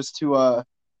 Brad, just to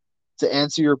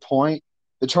answer your point,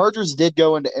 the Chargers did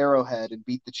go into Arrowhead and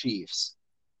beat the Chiefs.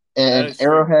 And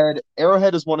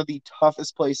Arrowhead is one of the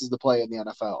toughest places to play in the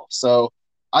NFL. So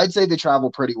I'd say they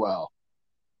travel pretty well.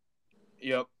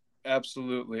 Yep,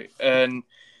 absolutely. And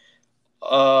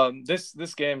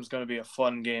this game is going to be a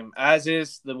fun game, as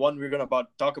is the one we're going to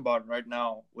talk about right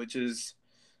now, which is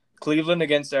Cleveland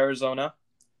against Arizona.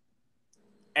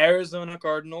 Arizona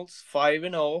Cardinals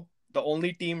 5-0, the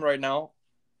only team right now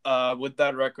with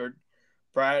that record.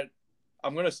 Brad,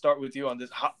 I'm going to start with you on this.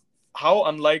 How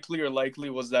unlikely or likely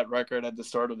was that record at the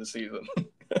start of the season?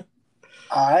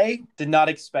 I did not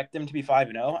expect them to be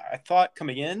 5-0. I thought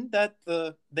coming in that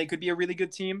they could be a really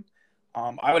good team.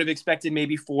 I would have expected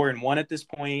maybe 4-1 at this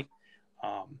point.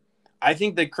 I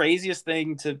think the craziest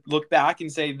thing to look back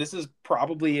and say this is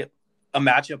probably a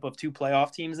matchup of two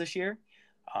playoff teams this year.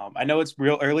 I know it's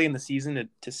real early in the season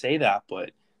to say that,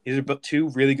 but these are two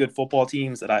really good football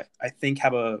teams that I think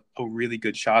have a really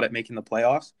good shot at making the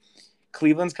playoffs.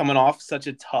 Cleveland's coming off such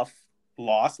a tough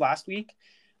loss last week.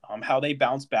 How they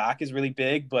bounce back is really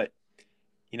big, but,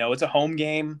 it's a home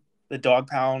game. The dog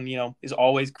pound, is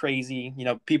always crazy.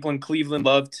 People in Cleveland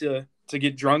love to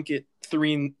get drunk at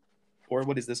 3 or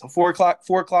what is this? 4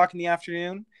 o'clock in the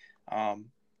afternoon.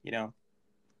 You know,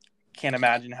 can't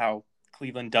imagine how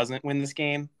Cleveland doesn't win this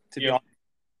game, to be honest.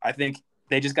 I think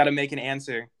they just got to make an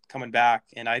answer coming back.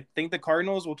 And I think the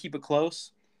Cardinals will keep it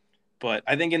close. But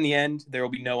I think in the end, there will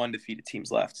be no undefeated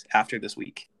teams left after this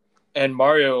week. And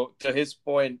Mario, to his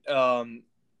point,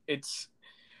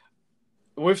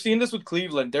 we've seen this with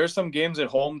Cleveland. There are some games at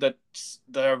home that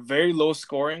are very low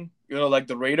scoring. Like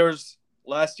the Raiders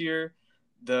last year,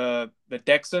 the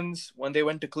Texans when they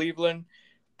went to Cleveland.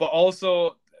 But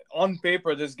also on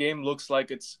paper, this game looks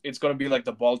like it's going to be like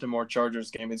the Baltimore Chargers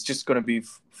game. It's just going to be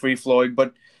free flowing.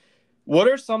 But what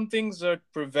are some things that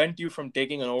prevent you from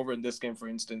taking an over in this game, for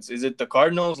instance? Is it the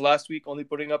Cardinals last week only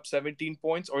putting up 17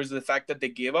 points? Or is it the fact that they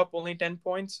gave up only 10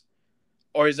 points?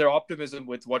 Or is there optimism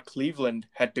with what Cleveland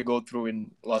had to go through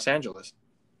in Los Angeles?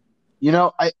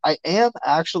 I am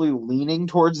actually leaning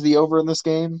towards the over in this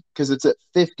game because it's at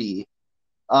 50.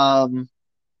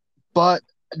 But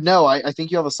no, I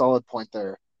think you have a solid point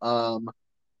there.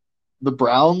 The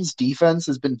Browns defense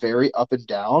has been very up and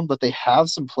down, but they have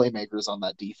some playmakers on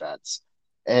that defense.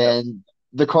 And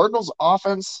the Cardinals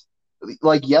offense,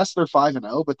 yes, they're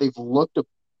 5-0, but they've looked a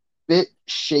bit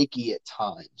shaky at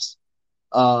times.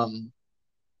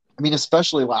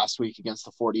 Especially last week against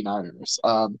the 49ers.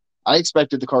 I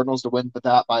expected the Cardinals to win but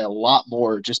that by a lot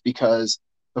more just because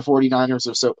the 49ers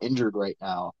are so injured right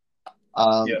now.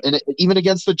 Even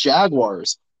against the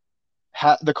Jaguars,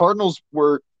 the Cardinals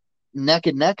were neck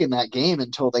and neck in that game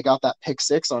until they got that pick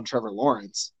 6 on Trevor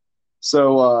Lawrence.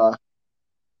 So,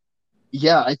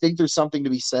 I think there's something to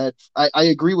be said. I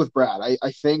agree with Brad.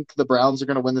 I think the Browns are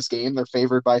going to win this game. They're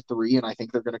favored by 3, and I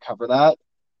think they're going to cover that.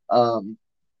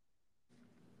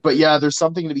 But yeah, there's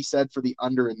something to be said for the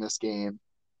under in this game.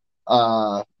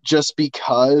 Just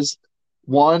because,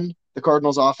 1, the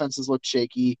Cardinals' offenses look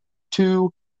shaky.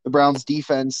 2, the Browns'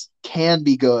 defense can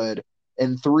be good.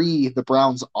 And 3, the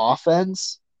Browns'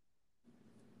 offense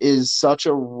is such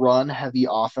a run-heavy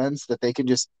offense that they can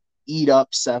just eat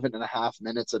up 7.5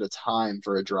 minutes at a time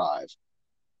for a drive.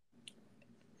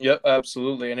 Yep,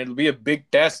 absolutely. And it'll be a big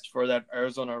test for that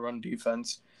Arizona run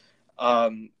defense,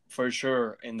 for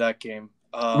sure, in that game.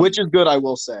 Which is good, I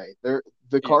will say.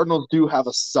 The Cardinals do have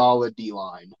a solid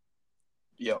D-line.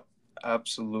 Yeah,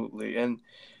 absolutely. And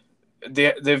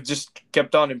they've just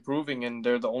kept on improving, and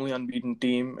they're the only unbeaten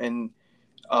team. And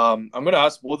I'm going to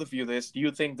ask both of you this. Do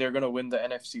you think they're going to win the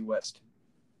NFC West?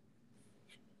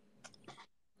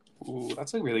 Ooh,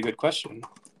 that's a really good question.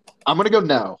 I'm going to go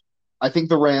no. I think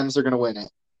the Rams are going to win it.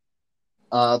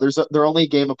 They're only a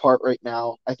game apart right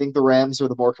now. I think the Rams are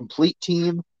the more complete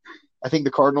team. I think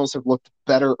the Cardinals have looked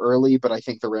better early, but I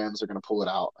think the Rams are going to pull it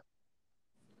out.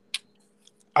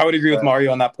 I would agree with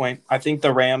Mario on that point. I think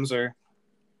the Rams are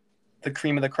the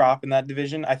cream of the crop in that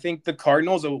division. I think the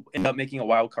Cardinals will end up making a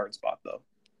wild card spot, though.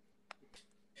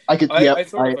 I agree.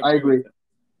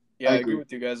 Yeah, I agree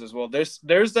with you guys as well. There's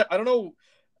that. I don't know.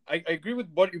 I agree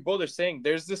with what you both are saying.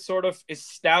 There's this sort of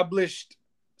established,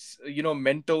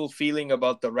 mental feeling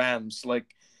about the Rams. Like,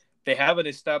 they have an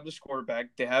established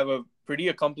quarterback. They have a pretty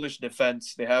accomplished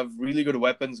defense. They have really good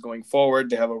weapons going forward.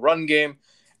 They have a run game.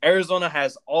 Arizona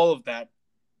has all of that,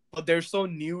 but they're so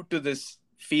new to this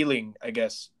feeling, I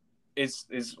guess, is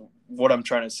what I'm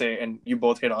trying to say, and you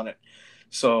both hit on it.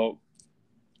 So,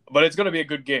 but it's going to be a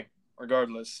good game,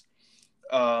 regardless,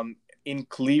 in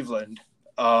Cleveland.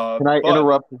 Can I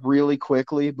interrupt really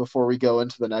quickly before we go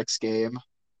into the next game?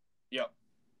 Yeah.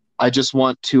 I just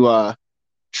want to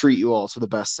treat you all to the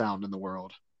best sound in the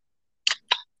world.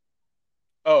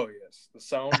 Oh, yes. The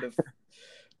sound of...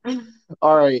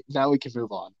 All right. Now we can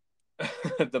move on.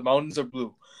 The mountains are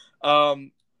blue.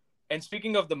 And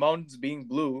speaking of the mountains being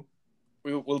blue,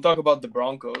 we'll talk about the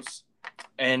Broncos.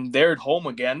 And they're at home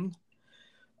again.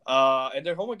 And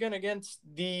they're home again against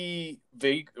the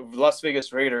Las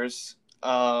Vegas Raiders.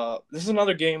 This is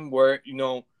another game where,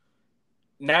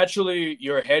 naturally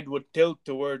your head would tilt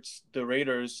towards the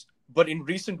Raiders. But in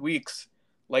recent weeks,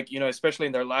 especially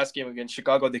in their last game against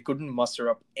Chicago, they couldn't muster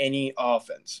up any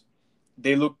offense.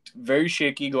 They looked very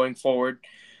shaky going forward.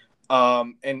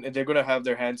 And they're going to have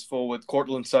their hands full with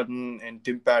Cortland Sutton and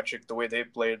Tim Patrick, the way they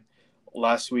played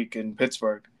last week in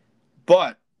Pittsburgh.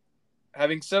 But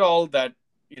having said all that,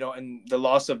 and the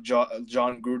loss of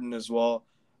John Gruden as well,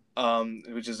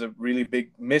 which is a really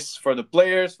big miss for the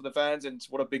players, for the fans, and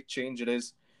what a big change it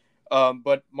is.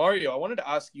 But Mario, I wanted to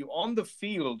ask you on the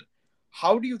field,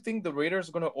 how do you think the Raiders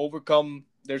are going to overcome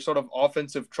their sort of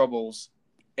offensive troubles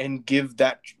and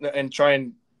try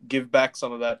and give back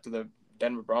some of that to the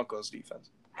Denver Broncos defense?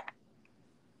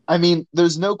 I mean,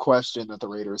 there's no question that the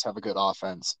Raiders have a good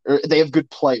offense, or they have good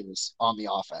players on the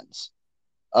offense.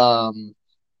 Um,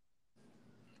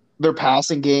 their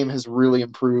passing game has really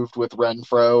improved with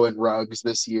Renfro and Ruggs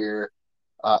this year,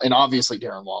 and obviously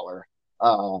Darren Waller.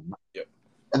 Yep.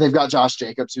 And they've got Josh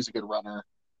Jacobs, who's a good runner.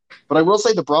 But I will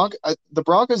say the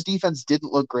Broncos defense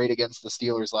didn't look great against the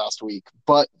Steelers last week,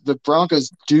 but the Broncos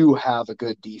do have a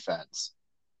good defense.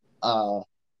 So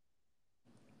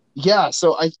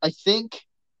I think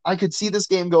I could see this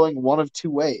game going one of two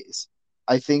ways.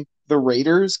 I think the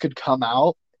Raiders could come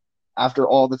out after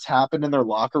all that's happened in their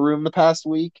locker room the past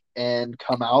week and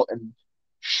come out and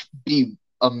be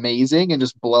amazing and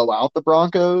just blow out the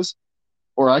Broncos,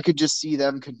 or I could just see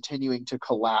them continuing to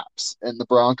collapse and the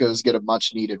Broncos get a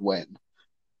much needed win.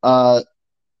 Uh,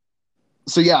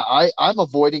 I'm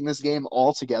avoiding this game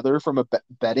altogether from a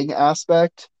betting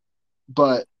aspect,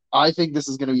 but I think this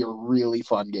is going to be a really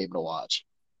fun game to watch.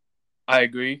 I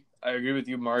agree. I agree with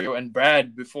you, Mario. And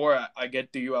Brad, before I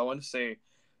get to you, I want to say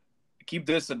keep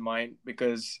this in mind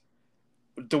because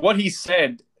to what he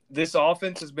said, this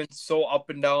offense has been so up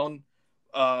and down.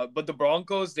 But the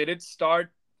Broncos, they did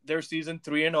start their season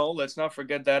 3-0. Let's not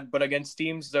forget that. But against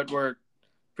teams that were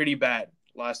pretty bad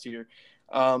last year.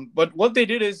 But what they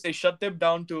did is they shut them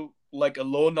down to like a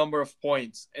low number of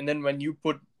points. And then when you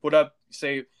put up,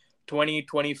 say, 20,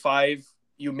 25,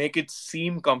 you make it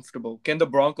seem comfortable. Can the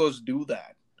Broncos do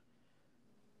that?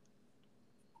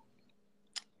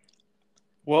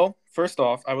 Well, first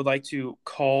off, I would like to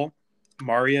call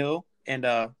Mario and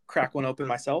crack one open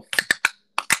myself.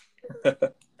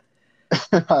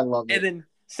 I love it. And then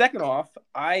second off,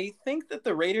 I think that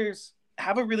the Raiders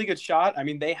have a really good shot. I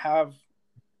mean, they have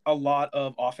a lot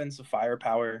of offensive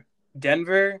firepower.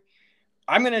 Denver,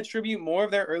 I'm going to attribute more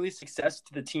of their early success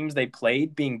to the teams they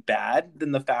played being bad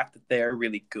than the fact that they're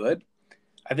really good.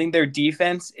 I think their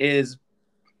defense is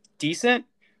decent,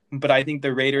 but I think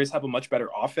the Raiders have a much better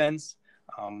offense.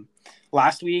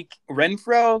 Last week,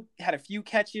 Renfro had a few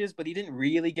catches, but he didn't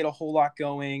really get a whole lot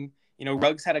going.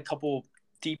 Ruggs had a couple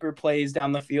deeper plays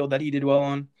down the field that he did well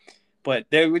on, but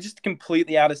they were just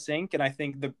completely out of sync. And I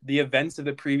think the events of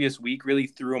the previous week really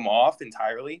threw him off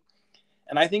entirely.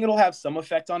 And I think it'll have some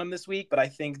effect on him this week, but I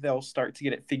think they'll start to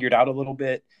get it figured out a little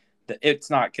bit. That it's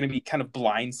not going to be kind of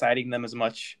blindsiding them as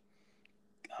much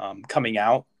coming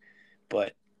out.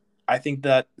 But I think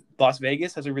that Las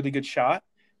Vegas has a really good shot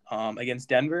against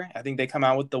Denver. I think they come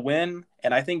out with the win,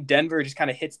 and I think Denver just kind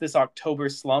of hits this October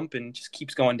slump and just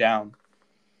keeps going down.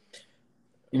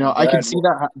 I can see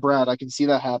that, Brad. I can see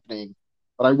that happening.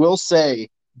 But I will say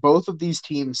both of these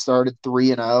teams started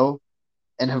 3-0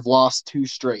 and have lost 2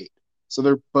 straight. So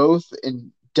they're both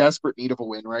in desperate need of a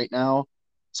win right now.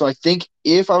 So I think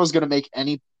if I was going to make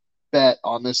any bet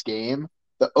on this game,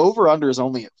 the over-under is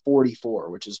only at 44,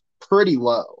 which is pretty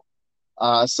low.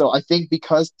 So I think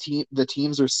because the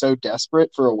teams are so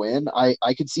desperate for a win, I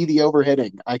could see the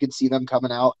overhitting. I could see them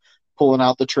coming out, pulling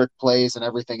out the trick plays and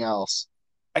everything else.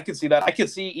 I could see that. I could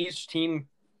see each team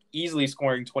easily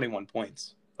scoring 21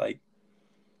 points. Like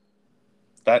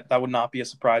that would not be a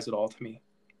surprise at all to me.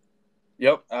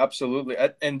 Yep, absolutely.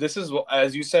 And this is,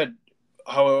 as you said,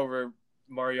 however,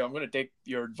 Mario, I'm going to take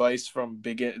your advice from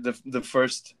the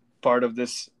first part of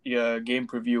this game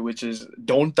preview, which is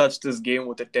don't touch this game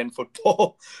with a 10-foot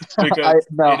pole because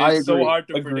it is so hard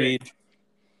to predict.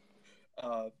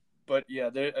 But yeah,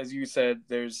 as you said,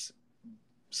 there's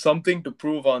something to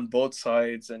prove on both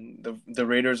sides, and the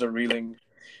Raiders are reeling.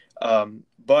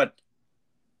 But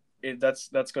that's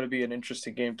going to be an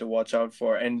interesting game to watch out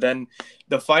for. And then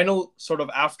the final sort of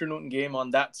afternoon game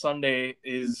on that Sunday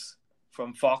is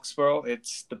from Foxborough.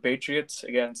 It's the Patriots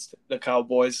against the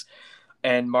Cowboys.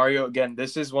 And Mario, again,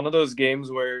 this is one of those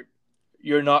games where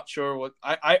you're not sure what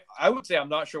I would say I'm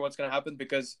not sure what's going to happen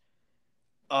because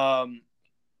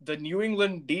the New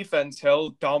England defense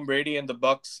held Tom Brady and the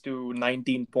Bucks to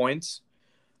 19 points.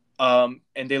 And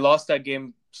they lost that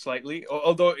game slightly,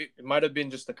 although it might have been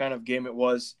just the kind of game it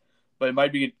was, but it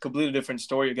might be a completely different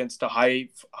story against a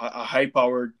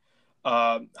high-powered,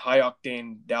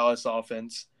 high-octane Dallas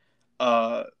offense,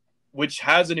 which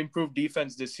has an improved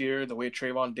defense this year, the way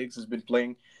Trayvon Diggs has been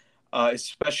playing,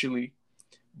 especially.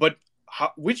 But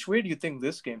which way do you think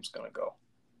this game's going to go?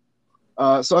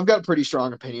 So I've got a pretty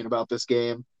strong opinion about this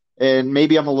game. And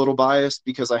maybe I'm a little biased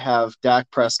because I have Dak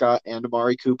Prescott and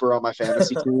Amari Cooper on my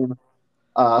fantasy team.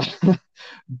 Uh,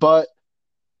 but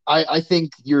I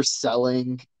think you're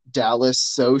selling Dallas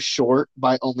so short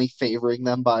by only favoring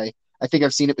them by, I think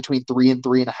I've seen it between 3 and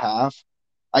 3.5.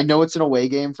 I know it's an away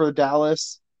game for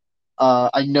Dallas.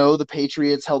 I know the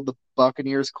Patriots held the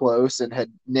Buccaneers close, and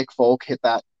had Nick Folk hit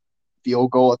that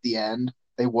field goal at the end,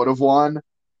 they would have won.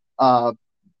 Uh,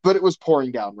 but it was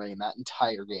pouring down rain that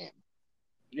entire game.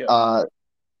 Yeah. Uh,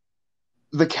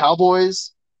 the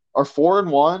Cowboys are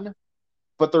 4-1,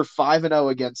 but they're 5-0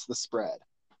 against the spread.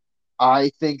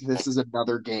 I think this is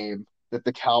another game that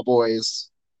the Cowboys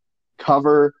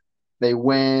cover. They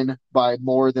win by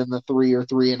more than the 3 or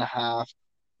 3.5.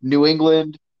 New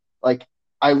England, like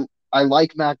I I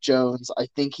like Mac Jones. I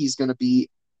think he's going to be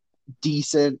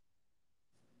decent,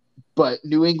 but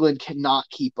New England cannot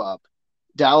keep up.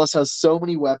 Dallas has so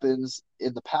many weapons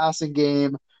in the passing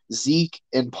game. Zeke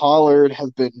and Pollard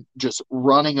have been just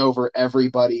running over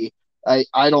everybody.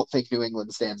 I don't think New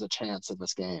England stands a chance in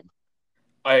this game.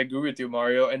 I agree with you,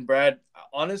 Mario. And Brad,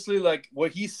 honestly, like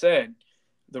what he said,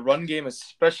 the run game,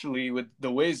 especially with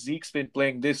the way Zeke's been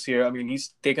playing this year, I mean,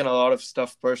 he's taken a lot of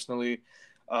stuff personally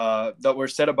that were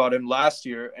said about him last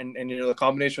year. And the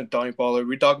combination with Tony Pollard,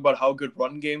 we talk about how good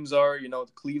run games are, the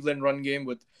Cleveland run game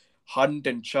with Hunt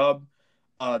and Chubb.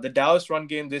 The Dallas run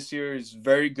game this year is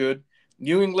very good.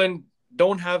 New England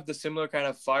don't have the similar kind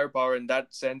of firepower in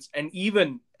that sense. And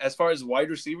even as far as wide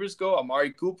receivers go,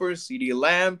 Amari Cooper, CD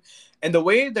Lamb, and the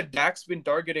way that Dak's been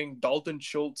targeting Dalton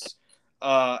Schultz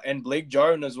and Blake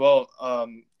Jarwin as well,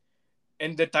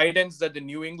 and the tight ends that the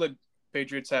New England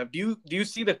Patriots have, do you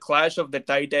see the clash of the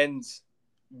tight ends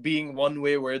being one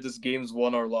way where this game's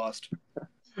won or lost?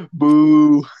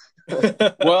 Boo.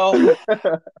 Well,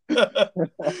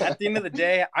 at the end of the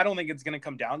day, I don't think it's going to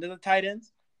come down to the tight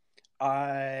ends.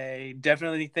 I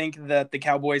definitely think that the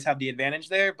Cowboys have the advantage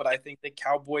there, but I think the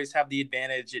Cowboys have the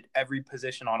advantage at every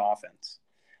position on offense.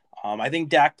 I think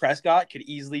Dak Prescott could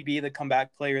easily be the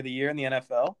comeback player of the year in the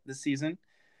NFL this season.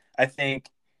 I think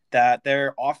that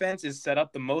their offense is set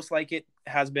up the most like it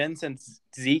has been since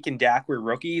Zeke and Dak were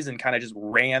rookies and kind of just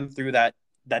ran through that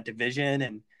division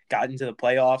and got into the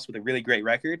playoffs with a really great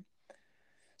record.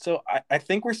 So I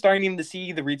think we're starting to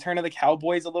see the return of the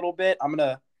Cowboys a little bit. I'm going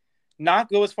to not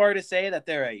go as far to say that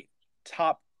they're a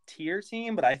top tier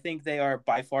team, but I think they are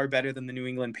by far better than the New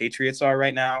England Patriots are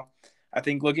right now. I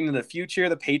think looking to the future,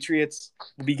 the Patriots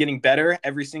will be getting better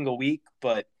every single week.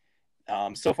 But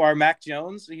so far, Mac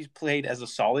Jones, he's played as a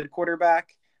solid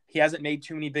quarterback. He hasn't made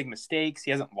too many big mistakes. He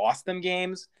hasn't lost them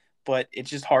games, but it's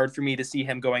just hard for me to see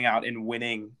him going out and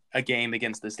winning a game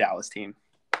against this Dallas team.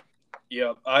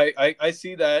 Yeah, I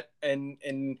see that, and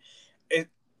it,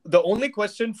 the only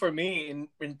question for me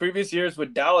in previous years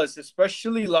with Dallas,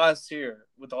 especially last year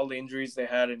with all the injuries they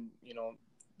had and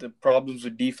the problems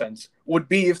with defense, would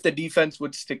be if the defense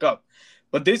would stick up.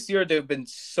 But this year they've been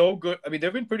so good. I mean,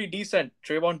 they've been pretty decent.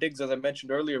 Trayvon Diggs, as I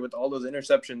mentioned earlier, with all those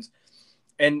interceptions,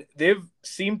 and they've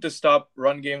seemed to stop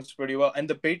run games pretty well. And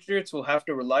the Patriots will have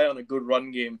to rely on a good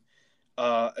run game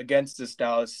against this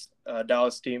Dallas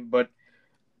team, but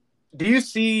do you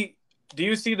see do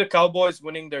you see the Cowboys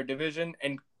winning their division?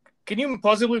 And can you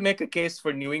possibly make a case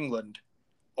for New England?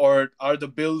 Or are the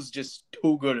Bills just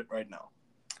too good right now?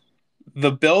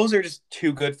 The Bills are just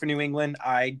too good for New England.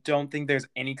 I don't think there's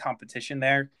any competition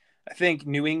there. I think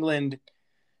New England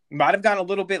might have gotten a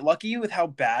little bit lucky with how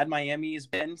bad Miami has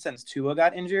been since Tua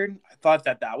got injured. I thought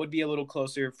that would be a little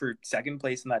closer for second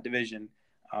place in that division,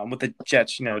 with the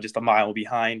Jets, just a mile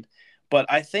behind. But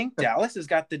I think Dallas has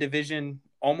got the division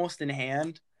almost in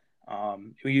hand.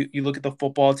 You look at the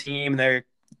football team; they're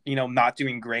not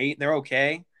doing great. They're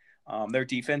okay. Their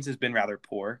defense has been rather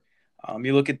poor.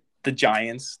 You look at the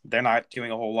Giants; they're not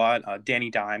doing a whole lot. Danny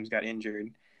Dimes got injured.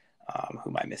 Who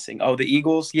am I missing? Oh, the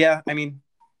Eagles. Yeah, I mean,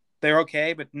 they're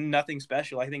okay, but nothing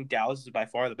special. I think Dallas is by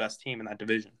far the best team in that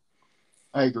division.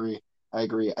 I agree. I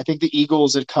agree. I think the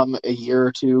Eagles had come a year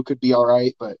or two could be all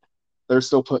right, but they're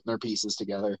still putting their pieces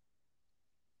together.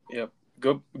 Yep,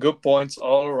 good points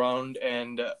all around,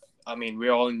 and I mean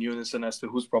we're all in unison as to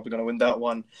who's probably going to win that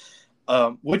one.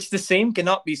 Which the same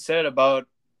cannot be said about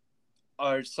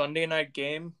our Sunday night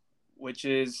game, which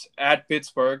is at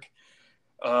Pittsburgh.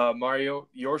 Mario,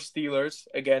 your Steelers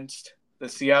against the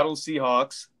Seattle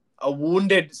Seahawks, a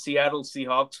wounded Seattle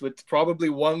Seahawks with probably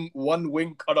one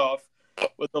wing cut off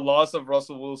with the loss of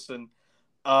Russell Wilson.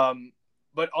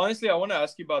 But honestly, I want to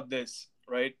ask you about this,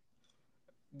 right?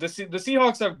 The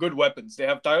Seahawks have good weapons. They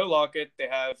have Tyler Lockett. They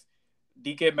have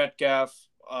DK Metcalf.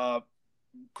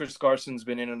 Chris Carson's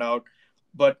been in and out.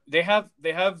 but they have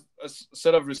a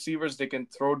set of receivers they can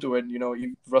throw to it.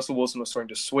 Russell Wilson was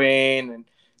starting to swing and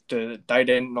to tight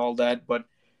end and all that. But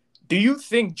do you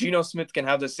think Geno Smith can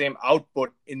have the same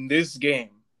output in this game?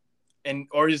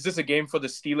 Or is this a game for the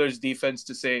Steelers defense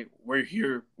to say, we're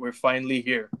here, we're finally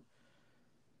here?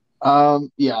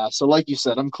 Yeah, so like you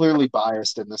said, I'm clearly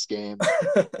biased in this game.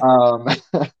 Um,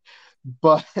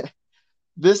 but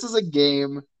this is a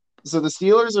game. So the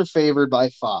Steelers are favored by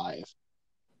 5.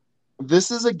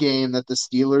 This is a game that the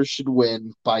Steelers should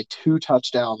win by 2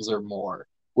 touchdowns or more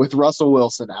with Russell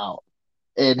Wilson out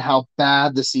and how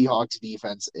bad the Seahawks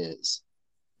defense is.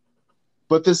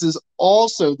 But this is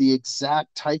also the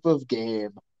exact type of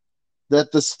game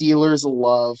that the Steelers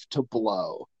love to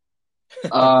blow.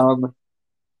 Um,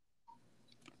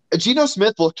 Geno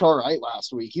Smith looked all right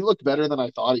last week. He looked better than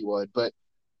I thought he would, but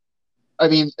I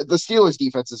mean, the Steelers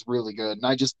defense is really good, and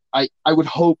I would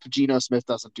hope Geno Smith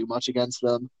doesn't do much against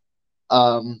them.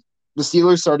 The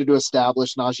Steelers started to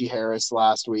establish Najee Harris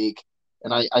last week,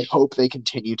 and I hope they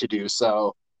continue to do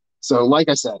so. So, like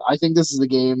I said, I think this is the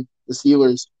game the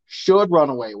Steelers should run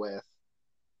away with,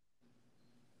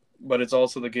 But it's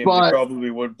also the game they but probably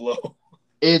would blow.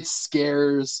 it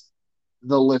scares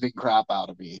the living crap out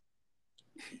of me.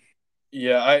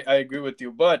 Yeah, I agree with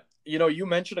you. But, you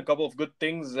mentioned a couple of good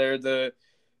things there. The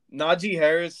Najee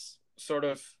Harris sort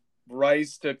of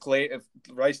rise to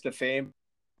fame,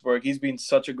 where he's been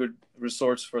such a good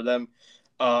resource for them.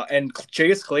 And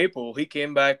Chase Claypool, he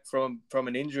came back from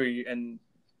an injury and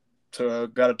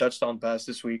got a touchdown pass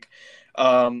this week.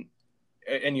 And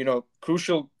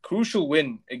crucial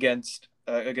win against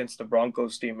the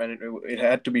Broncos team, and it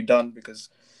had to be done because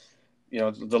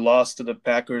the loss to the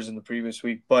Packers in the previous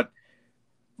week. But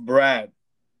Brad,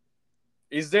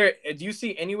 do you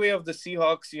see any way of the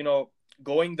Seahawks,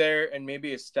 going there and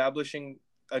maybe establishing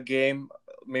a game,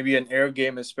 maybe an air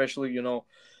game, especially,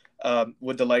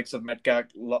 with the likes of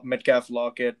Metcalf,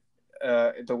 Lockett,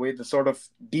 the sort of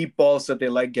deep balls that they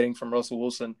like getting from Russell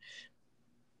Wilson?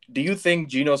 Do you think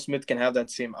Geno Smith can have that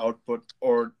same output?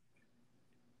 Or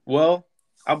Well,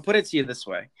 I'll put it to you this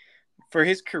way. For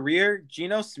his career,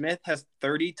 Geno Smith has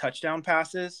 30 touchdown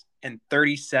passes and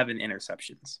 37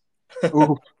 interceptions.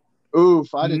 Oof,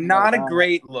 oof! I didn't know Not a that.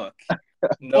 great look.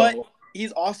 But no?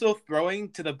 he's also throwing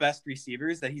to the best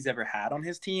receivers that he's ever had on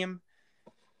his team.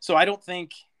 So I don't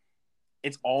think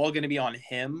it's all going to be on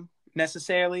him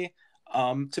necessarily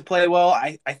to play well.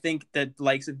 I think that the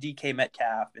likes of DK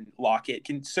Metcalf and Lockett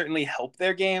can certainly help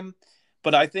their game.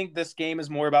 But I think this game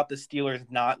is more about the Steelers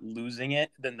not losing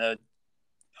it than the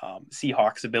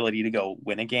Seahawks' ability to go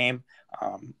win a game.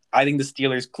 I think the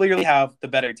Steelers clearly have the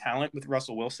better talent with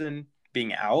Russell Wilson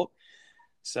being out.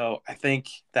 So I think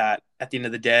that at the end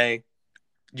of the day,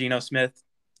 Geno Smith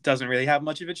doesn't really have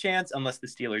much of a chance unless the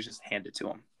Steelers just hand it to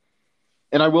him.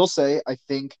 And I will say, I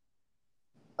think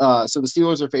so the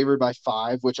Steelers are favored by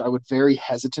 5, which I would very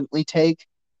hesitantly take.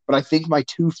 But I think my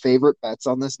 2 favorite bets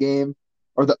on this game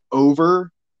are the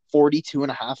over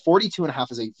 42.5.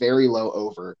 42.5 is a very low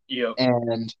over. Yeah.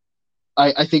 And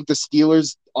I think the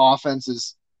Steelers offense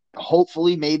is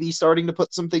hopefully maybe starting to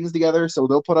put some things together. So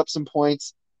they'll put up some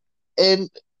points. And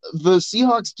the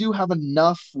Seahawks do have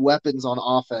enough weapons on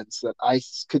offense that I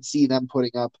could see them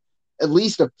putting up at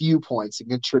least a few points and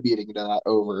contributing to that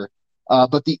over.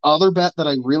 But the other bet that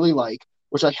I really like,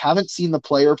 which I haven't seen the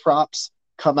player props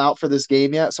come out for this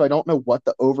game yet, so I don't know what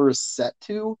the over is set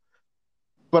to,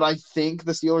 but I think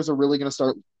the Steelers are really going to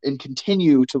start and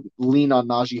continue to lean on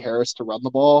Najee Harris to run the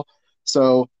ball.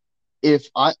 So if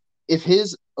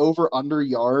his over under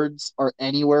yards are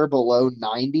anywhere below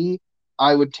 90,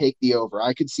 I would take the over.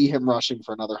 I could see him rushing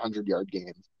for another 100-yard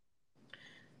game.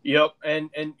 Yep, and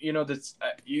this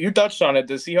you touched on it.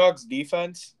 The Seahawks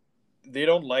defense, they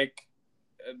don't like.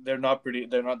 They're not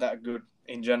that good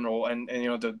in general, and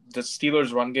the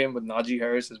Steelers run game with Najee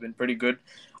Harris has been pretty good.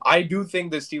 I do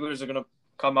think the Steelers are gonna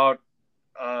come out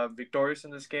victorious in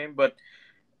this game, but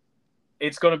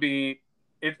it's gonna be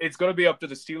it's gonna be up to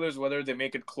the Steelers whether they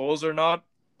make it close or not,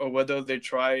 or whether they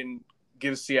try and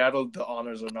give Seattle the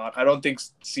honors or not. I don't think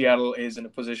Seattle is in a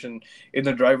position in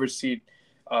the driver's seat.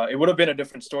 It would have been a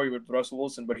different story with Russell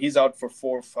Wilson, but he's out for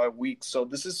 4 or 5 weeks. So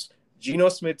this is Geno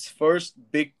Smith's first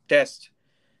big test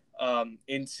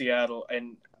in Seattle,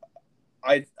 and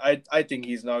I think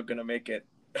he's not going to make it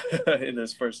in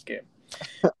this first game.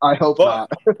 I hope But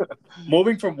not.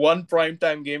 moving from one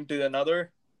primetime game to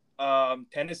another,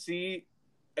 Tennessee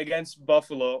against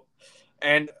Buffalo,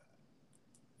 and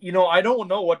I don't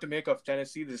know what to make of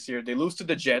Tennessee this year. They lose to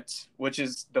the Jets, which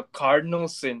is the cardinal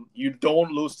sin. You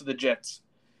don't lose to the Jets.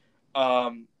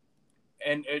 And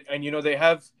they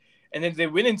have and then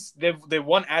they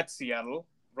won at Seattle.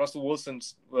 Russell Wilson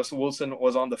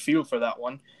was on the field for that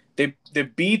one. They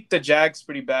beat the Jags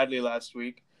pretty badly last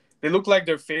week. They look like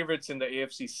they're favorites in the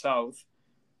AFC South.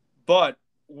 But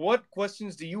what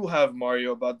questions do you have,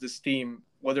 Mario, about this team?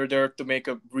 Whether they're to make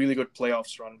a really good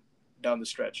playoffs run down the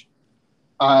stretch?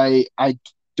 I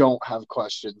don't have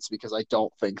questions because I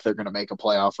don't think they're going to make a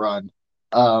playoff run.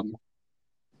 Um,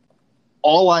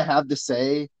 all I have to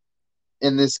say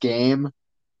in this game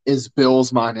is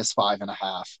Bills minus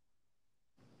 5.5.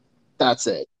 That's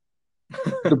it.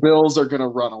 The Bills are going to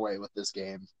run away with this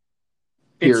game.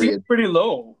 It seems Period. pretty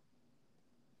low.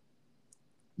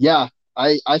 Yeah,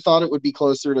 I thought it would be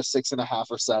closer to 6.5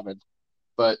 or 7,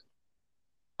 but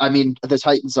I mean the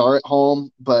Titans are at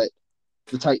home, but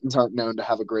the Titans aren't known to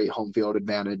have a great home field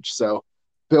advantage. So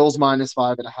Bills minus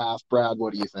 5.5. Brad,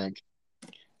 what do you think?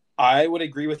 I would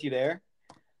agree with you there.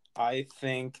 I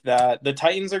think that the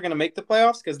Titans are going to make the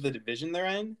playoffs because of the division they're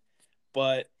in,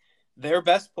 but their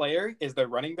best player is their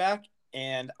running back,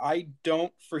 and I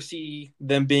don't foresee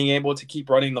them being able to keep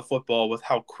running the football with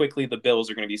how quickly the Bills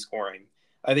are going to be scoring.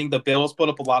 I think the Bills put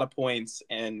up a lot of points,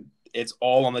 and it's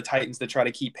all on the Titans to try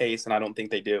to keep pace, and I don't think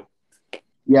they do.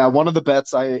 Yeah, one of the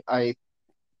bets I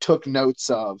took notes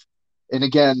of, and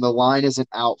again, the line isn't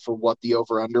out for what the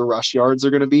over-under rush yards are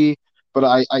going to be, but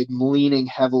I'm leaning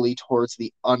heavily towards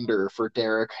the under for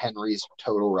Derrick Henry's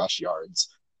total rush yards.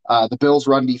 The Bills'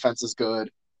 run defense is good,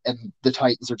 and the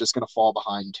Titans are just going to fall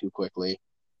behind too quickly.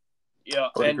 Yeah,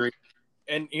 I would agree.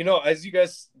 and as you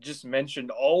guys just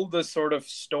mentioned, all the sort of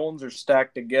stones are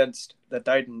stacked against the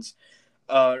Titans.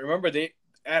 Remember, the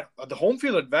home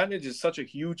field advantage is such a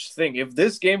huge thing. If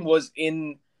this game was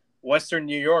in Western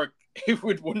New York,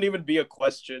 wouldn't even be a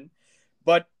question.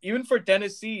 But even for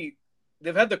Tennessee,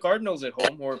 they've had the Cardinals at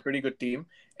home, who are a pretty good team,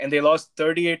 and they lost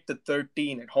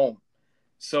 38-13 at home.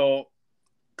 So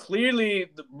clearly,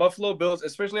 the Buffalo Bills,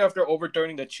 especially after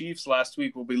overturning the Chiefs last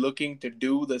week, will be looking to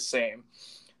do the same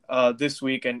this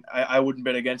week, and I wouldn't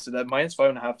bet against it. That minus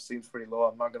 5.5 seems pretty low.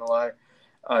 I'm not gonna lie.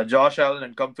 Josh Allen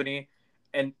and company,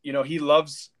 and he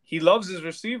loves his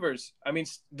receivers. I mean,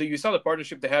 you saw the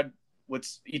partnership they had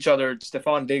with each other,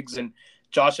 Stephon Diggs and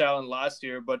Josh Allen last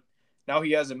year, but now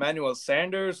he has Emmanuel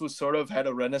Sanders, who sort of had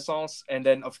a renaissance, and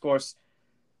then of course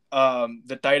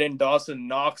the tight end Dawson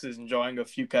Knox is enjoying a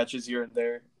few catches here and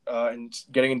there and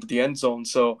getting into the end zone.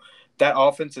 So that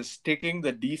offense is sticking.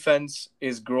 The defense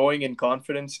is growing in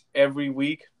confidence every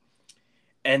week.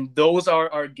 And those are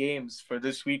our games for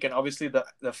this week. And obviously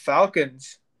the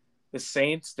Falcons, the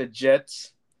Saints, the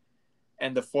Jets,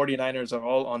 and the 49ers are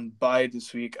all on bye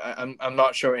this week. I'm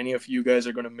not sure any of you guys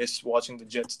are going to miss watching the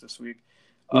Jets this week.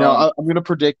 I'm going to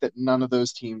predict that none of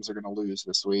those teams are going to lose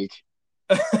this week.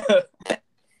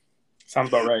 Sounds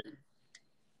about right.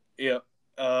 Yeah.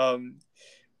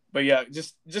 But yeah,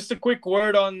 just a quick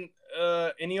word on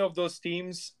any of those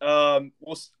teams. I'm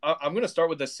going to start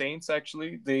with the Saints.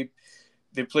 Actually, they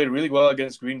played really well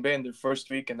against Green Bay in their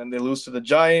first week, and then they lose to the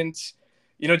Giants.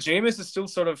 Jameis is still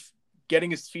sort of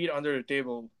getting his feet under the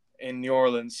table in New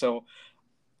Orleans, so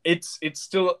it's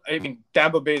still. I mean,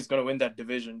 Tampa Bay is going to win that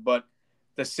division, but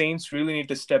the Saints really need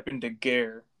to step into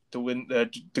gear to win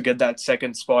to get that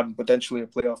second spot and potentially a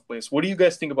playoff place. What do you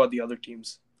guys think about the other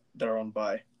teams that are on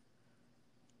bye?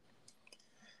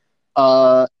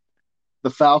 The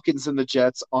Falcons and the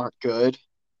Jets aren't good,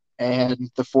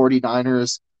 and the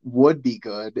 49ers would be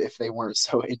good if they weren't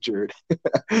so injured.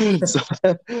 So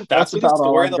That's that's been the about all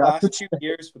story of I've the got. last 2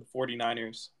 years for the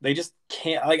 49ers. They just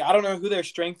can't, I don't know who their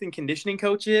strength and conditioning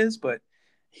coach is, but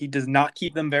he does not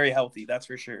keep them very healthy. That's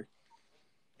for sure.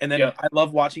 And then Yeah, I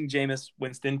love watching Jameis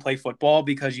Winston play football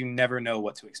because you never know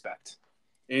what to expect.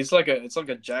 it's like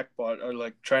a jackpot, or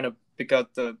like trying to pick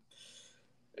out the.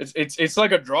 It's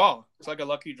like a draw. It's like a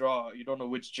lucky draw. You don't know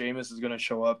which Jameis is going to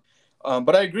show up.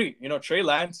 But I agree. Trey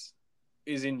Lance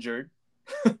is injured.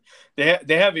 They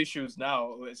have issues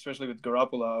now, especially with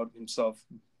Garoppolo out himself.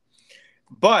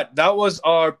 But that was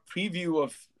our preview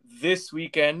of this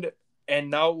weekend, and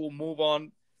now we'll move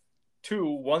on to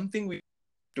one thing we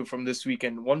do from this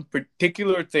weekend. One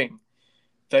particular thing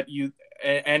that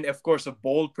and of course a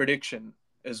bold prediction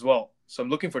as well. So I'm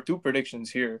looking for two predictions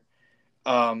here.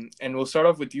 And we'll start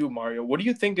off with you, Mario. What do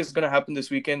you think is going to happen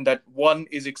this weekend that one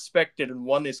is expected and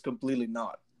one is completely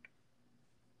not?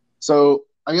 So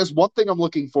I guess one thing I'm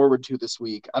looking forward to this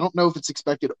week, I don't know if it's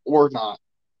expected or not,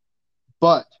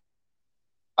 but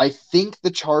I think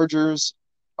the Chargers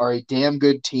are a damn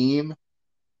good team.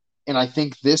 And I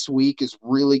think this week is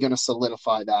really going to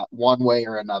solidify that one way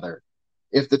or another.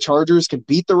 If the Chargers can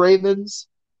beat the Ravens,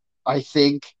 I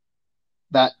think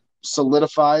that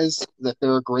solidifies that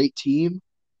they're a great team.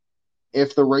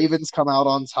 If the Ravens come out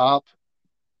on top,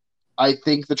 I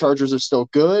think the Chargers are still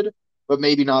good, but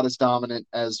maybe not as dominant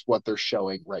as what they're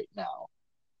showing right now.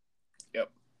 Yep.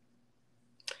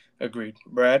 Agreed.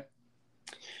 Brad?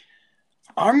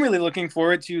 I'm really looking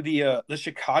forward to the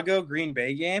Chicago Green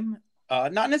Bay game.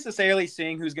 Not necessarily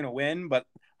seeing who's going to win, but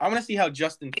I want to see how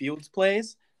Justin Fields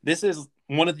plays. This is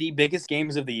one of the biggest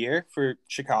games of the year for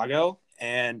Chicago,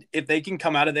 and if they can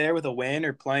come out of there with a win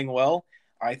or playing well,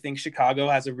 I think Chicago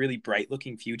has a really bright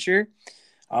looking future.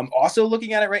 I'm also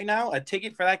looking at it right now. A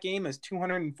ticket for that game is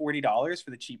 $240 for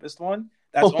the cheapest one.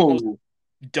 That's almost Oh,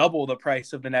 double the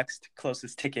price of the next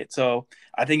closest ticket. So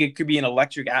I think it could be an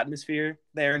electric atmosphere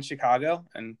there in Chicago.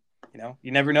 And,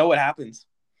 you never know what happens.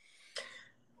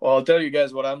 Well, I'll tell you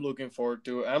guys what I'm looking forward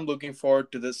to. I'm looking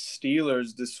forward to the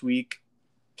Steelers this week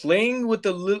playing with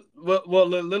a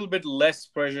little bit less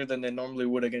pressure than they normally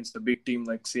would against a big team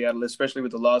like Seattle, especially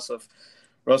with the loss of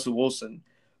Russell Wilson.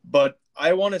 But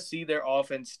I want to see their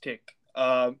offense tick.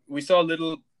 We saw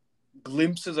little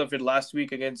glimpses of it last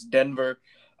week against Denver.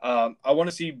 I want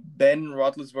to see Ben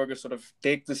Roethlisberger sort of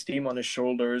take this team on his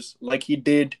shoulders like he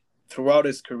did throughout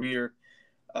his career.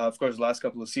 Of course, the last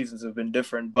couple of seasons have been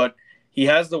different, but he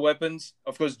has the weapons.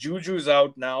 Of course, Juju's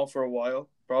out now for a while,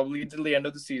 probably until the end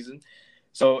of the season.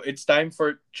 So it's time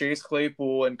for Chase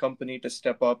Claypool and company to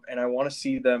step up, and I want to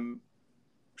see them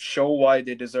show why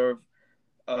they deserve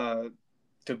uh,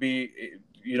 to be,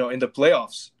 in the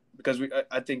playoffs, because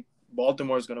I think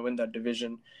Baltimore is going to win that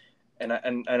division, and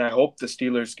I hope the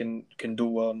Steelers can do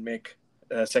well and make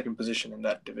second position in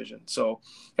that division. So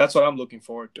that's what I'm looking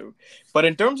forward to. But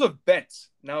in terms of bets,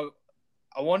 now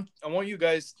I want you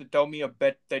guys to tell me a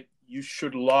bet that you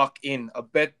should lock in, a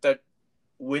bet that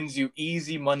wins you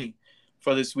easy money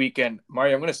for this weekend.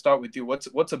 Mario, I'm going to start with you. What's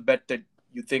a bet that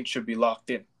you think should be locked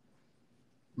in?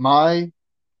 my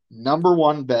number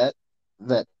one bet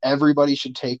that everybody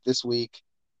should take this week.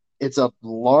 It's a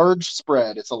large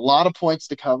spread. It's a lot of points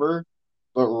to cover,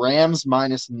 but Rams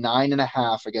minus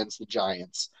 9.5 against the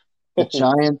Giants. The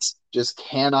Giants just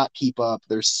cannot keep up.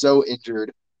 They're so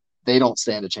injured. They don't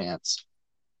stand a chance.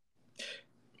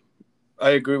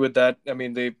 I agree with that. I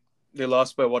mean, they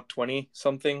lost by what, 20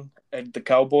 something at the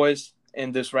Cowboys,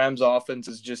 and this Rams offense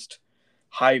is just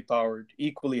high powered,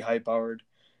 equally high powered,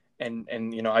 and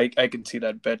I can see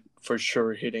that bet for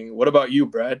sure hitting. What about you,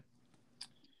 Brad?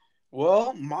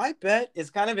 Well, my bet is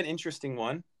kind of an interesting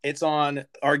one. It's on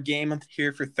our game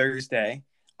here for Thursday.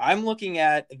 I'm looking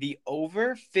at the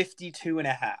over 52 and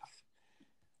a half.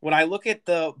 When I look at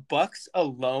the Bucks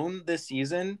alone this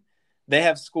season, they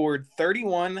have scored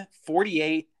 31,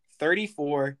 48,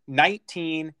 34,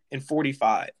 19, and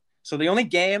 45. So the only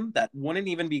game that wouldn't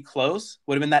even be close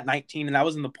would have been that 19, and that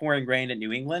was in the pouring rain in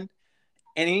New England.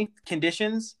 Any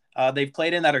conditions they've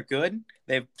played in that are good.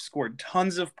 They've scored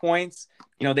tons of points.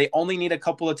 They only need a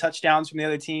couple of touchdowns from the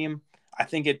other team. I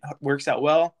think it works out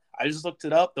well. I just looked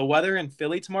it up. The weather in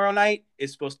Philly tomorrow night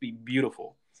is supposed to be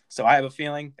beautiful. So I have a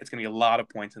feeling it's going to be a lot of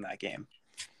points in that game.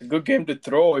 A good game to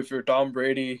throw if you're Tom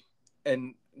Brady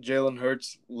and Jalen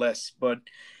Hurts less. But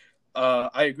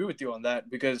I agree with you on that,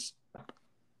 because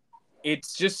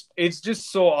it's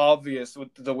just so obvious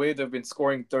with the way they've been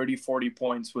scoring 30, 40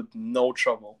 points with no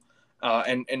trouble.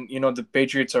 And the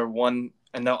Patriots are one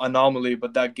anomaly,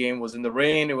 but that game was in the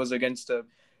rain. It was against a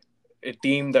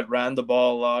team that ran the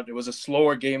ball a lot. It was a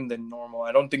slower game than normal.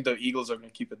 I don't think the Eagles are going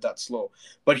to keep it that slow.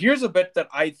 But here's a bet that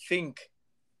I think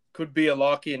could be a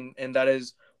lock in, and that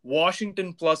is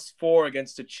Washington +4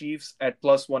 against the Chiefs at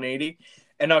 +180.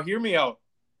 And now hear me out.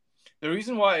 The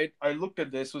reason why I looked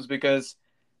at this was because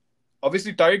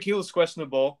obviously Tyreek Hill is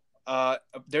questionable.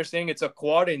 They're saying it's a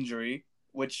quad injury,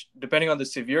 which depending on the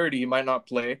severity, he might not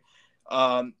play.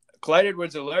 Clyde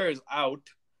Edwards-Helaire is out,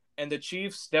 and the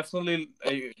Chiefs definitely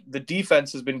the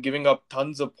defense has been giving up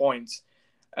tons of points.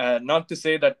 Not to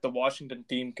say that the Washington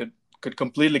team could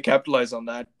completely capitalize on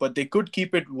that, but they could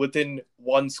keep it within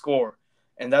one score,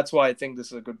 and that's why I think this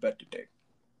is a good bet to take.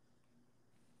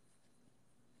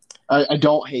 I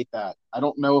don't hate that. I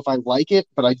don't know if I like it,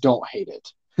 but I don't hate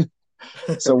it.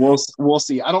 So we'll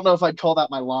see. I don't know if I'd call that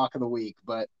my lock of the week,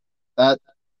 but that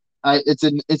it's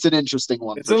an interesting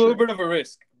one It's for a little sure. bit of a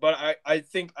risk, but I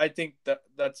think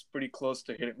that's pretty close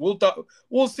to hitting.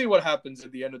 We'll see what happens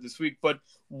at the end of this week. But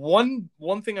one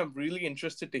thing I'm really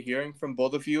interested to hearing from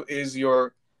both of you is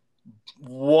your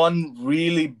one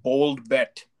really bold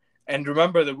bet. And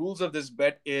remember, the rules of this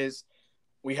bet is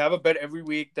we have a bet every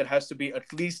week that has to be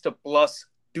at least a plus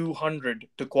 200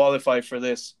 to qualify for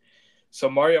this. So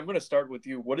Mario, I'm going to start with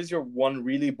you. What is your one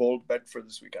really bold bet for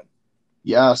this weekend?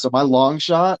 Yeah, so my long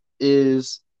shot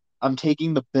is I'm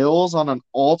taking the Bills on an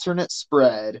alternate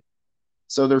spread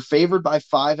So they're favored by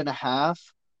 5.5.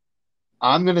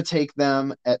 I'm going to take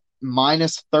them at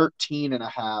minus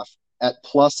 13.5 at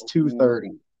plus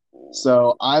 230.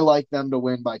 So I like them to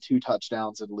win by 2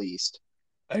 touchdowns at least.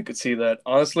 I could see that.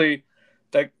 Honestly,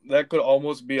 that could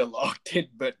almost be a locked in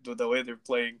bet with the way they're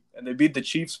playing. And they beat the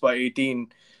Chiefs by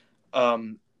 18.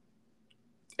 Um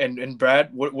and Brad,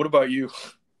 what about you?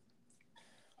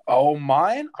 Oh,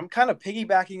 mine? I'm kind of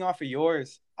piggybacking off of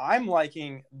yours. I'm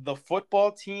liking the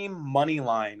football team money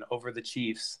line over the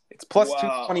Chiefs. It's plus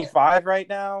Wow. 225 right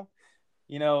now.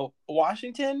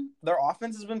 Washington, their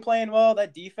offense has been playing well.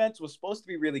 That defense was supposed to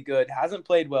be really good. Hasn't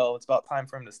played well. It's about time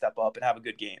for him to step up and have a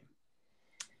good game.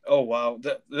 Oh wow.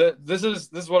 This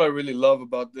is what I really love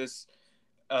about this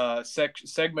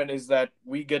segment is that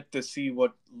we get to see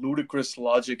what ludicrous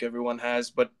logic everyone has,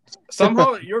 but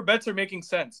somehow your bets are making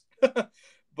sense.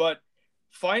 But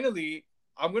finally,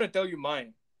 I'm going to tell you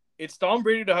mine. It's Tom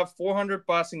Brady to have 400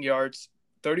 passing yards,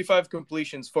 35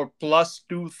 completions for plus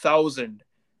 2,000.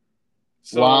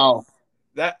 So Wow.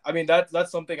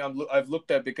 that's something I've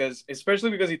looked at because especially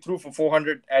because he threw for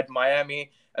 400 at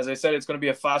Miami. As I said, it's going to be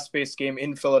a fast-paced game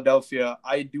in Philadelphia.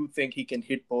 I do think he can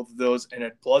hit both of those, and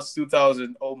at plus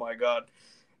 2,000, oh my god!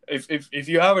 If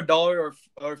you have a dollar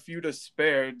or a few to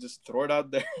spare, just throw it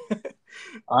out there.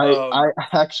 I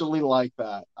actually like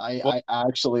that. Well, I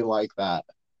actually like that.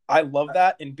 I love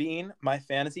that. And Bean, my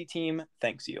fantasy team,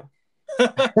 thanks you.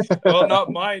 Well,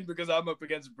 not mine because I'm up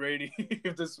against Brady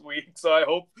this week. So I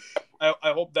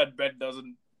hope that bet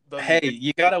doesn't. Hey,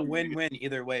 you got a win-win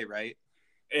either way, right?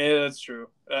 Yeah, that's true.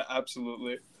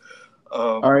 Absolutely.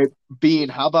 All right, Bean,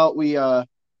 how about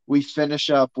we finish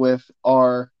up with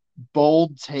our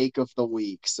bold take of the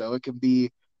week. So it can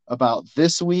be about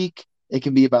this week, it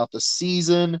can be about the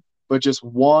season, but just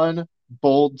one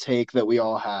bold take that we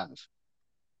all have.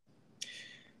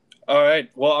 All right.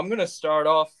 Well, I'm gonna start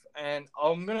off, and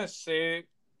I'm gonna say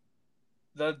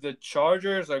that the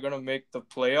Chargers are gonna make the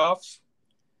playoffs,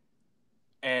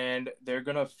 and they're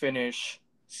gonna finish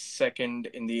second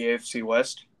in the AFC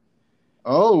West.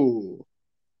 Oh,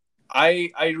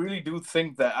 I really do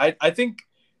think that. I think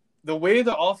the way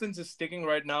the offense is sticking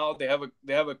right now, they have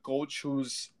a coach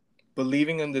who's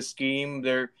believing in the scheme.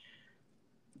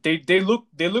 They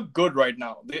look good right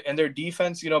now, and their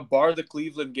defense, bar the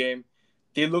Cleveland game,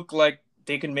 they look like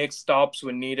they can make stops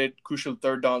when needed, crucial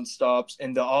third down stops.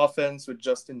 And the offense with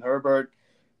Justin Herbert,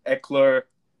 Eckler,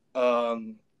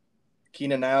 um,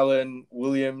 Keenan Allen,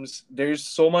 Williams, there's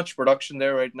so much production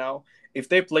there right now. If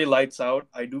they play lights out,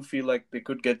 I do feel like they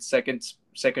could get second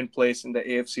place in the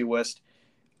AFC West.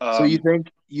 so you Um,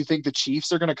 think you think the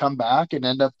Chiefs are going to come back and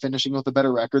end up finishing with a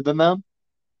better record than them?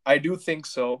 I do think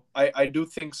so. I do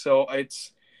think so.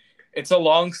 It's a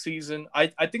long season. I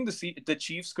think the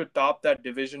Chiefs could top that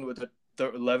division with the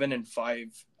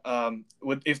 11-5.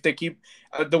 With if they keep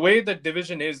the way the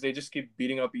division is, they just keep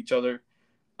beating up each other.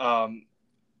 Um,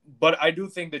 but I do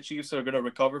think the Chiefs are going to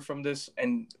recover from this,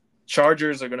 and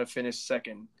Chargers are going to finish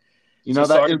second. You So know,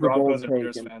 that sorry, is a bold Broncos and take,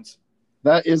 Bears and fans.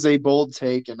 that is a bold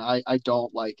take, and I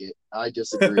don't like it. I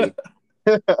disagree.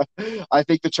 I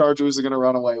think the Chargers are going to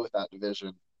run away with that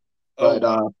division. Oh But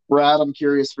wow. Brad, I'm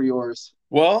curious for yours.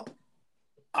 Well,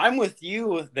 I'm with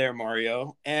you there,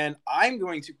 Mario, and I'm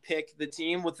going to pick the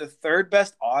team with the third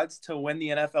best odds to win the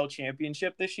NFL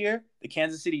championship this year, the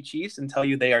Kansas City Chiefs, and tell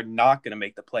you they are not going to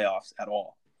make the playoffs at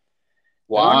all.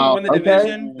 They're not going to Wow. win the Okay.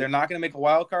 division. They're not going to make a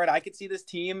wild card. I could see this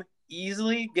team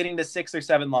easily getting to 6 or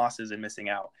 7 losses and missing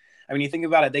out. I mean, you think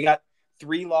about it, they got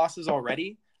 3 losses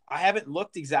already. I haven't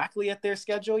looked exactly at their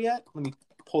schedule yet. Let me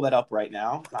pull that up right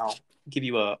now. I'll give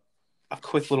you a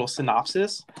quick little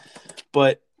synopsis.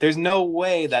 But there's no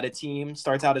way that a team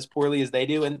starts out as poorly as they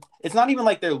do. And it's not even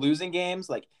like they're losing games.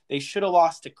 Like they should have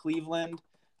lost to Cleveland,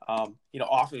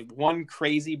 off of one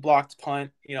crazy blocked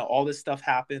punt. All this stuff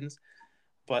happens.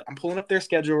 But I'm pulling up their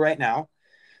schedule right now.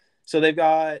 So they've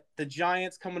got the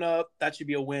Giants coming up. That should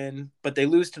be a win. But they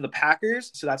lose to the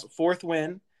Packers. So that's a 4th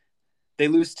win.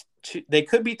 They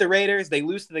could beat the Raiders. They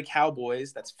lose to the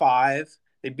Cowboys. That's 5.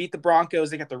 They beat the Broncos.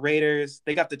 They got the Raiders.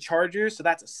 They got the Chargers. So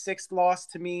that's a 6th loss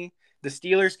to me. The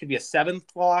Steelers could be a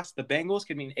 7th loss. The Bengals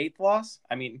could be an 8th loss.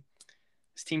 I mean,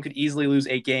 this team could easily lose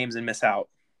 8 games and miss out.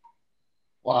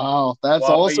 Wow. That's Wow.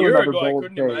 A also year another ago, I bold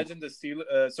couldn't take. imagine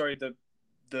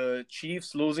the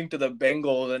Chiefs losing to the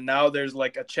Bengals, and now there's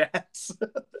like a chance.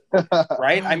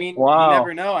 Right? I mean, you Wow.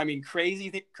 never know. I mean,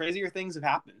 crazier things have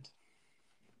happened.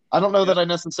 I don't know Yeah. that I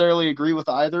necessarily agree with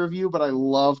either of you, but I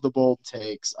love the bold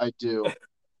takes. I do.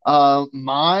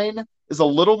 Mine is a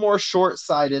little more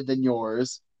short-sighted than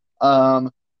yours.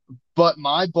 But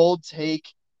my bold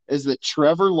take is that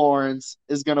Trevor Lawrence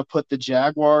is going to put the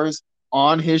Jaguars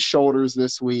on his shoulders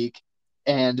this week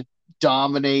and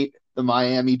dominate the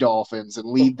Miami Dolphins and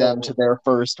lead them to their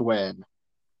first win.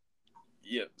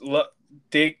 Yeah,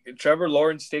 Trevor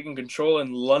Lawrence taking control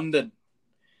in London.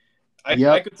 I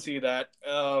Yep. could see that.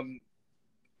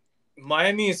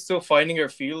 Miami is still finding their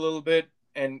feet a little bit,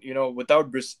 and without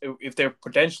if they're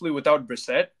potentially without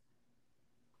Brissett,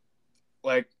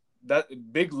 like that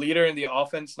big leader in the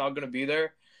offense not going to be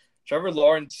there. Trevor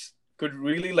Lawrence could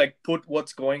really put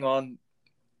what's going on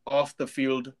off the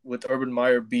field with Urban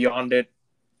Meyer beyond it,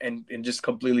 and just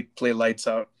completely play lights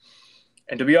out.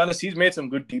 And to be honest, he's made some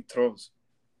good deep throws.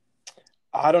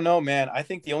 I don't know, man. I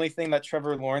think the only thing that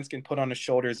Trevor Lawrence can put on his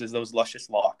shoulders is those luscious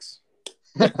locks.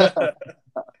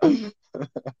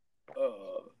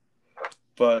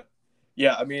 But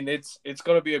yeah, I mean, it's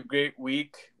gonna be a great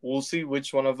week. We'll see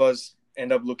which one of us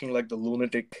end up looking like the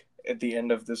lunatic at the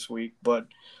end of this week. But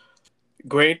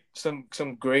great, some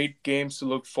great games to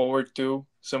look forward to.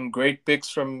 Some great picks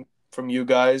from you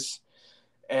guys.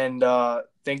 And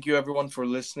thank you everyone for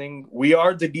listening. We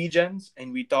are the D-Gens,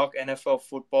 and we talk NFL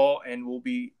football, and we'll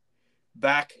be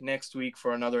back next week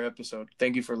for another episode.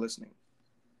 Thank you for listening.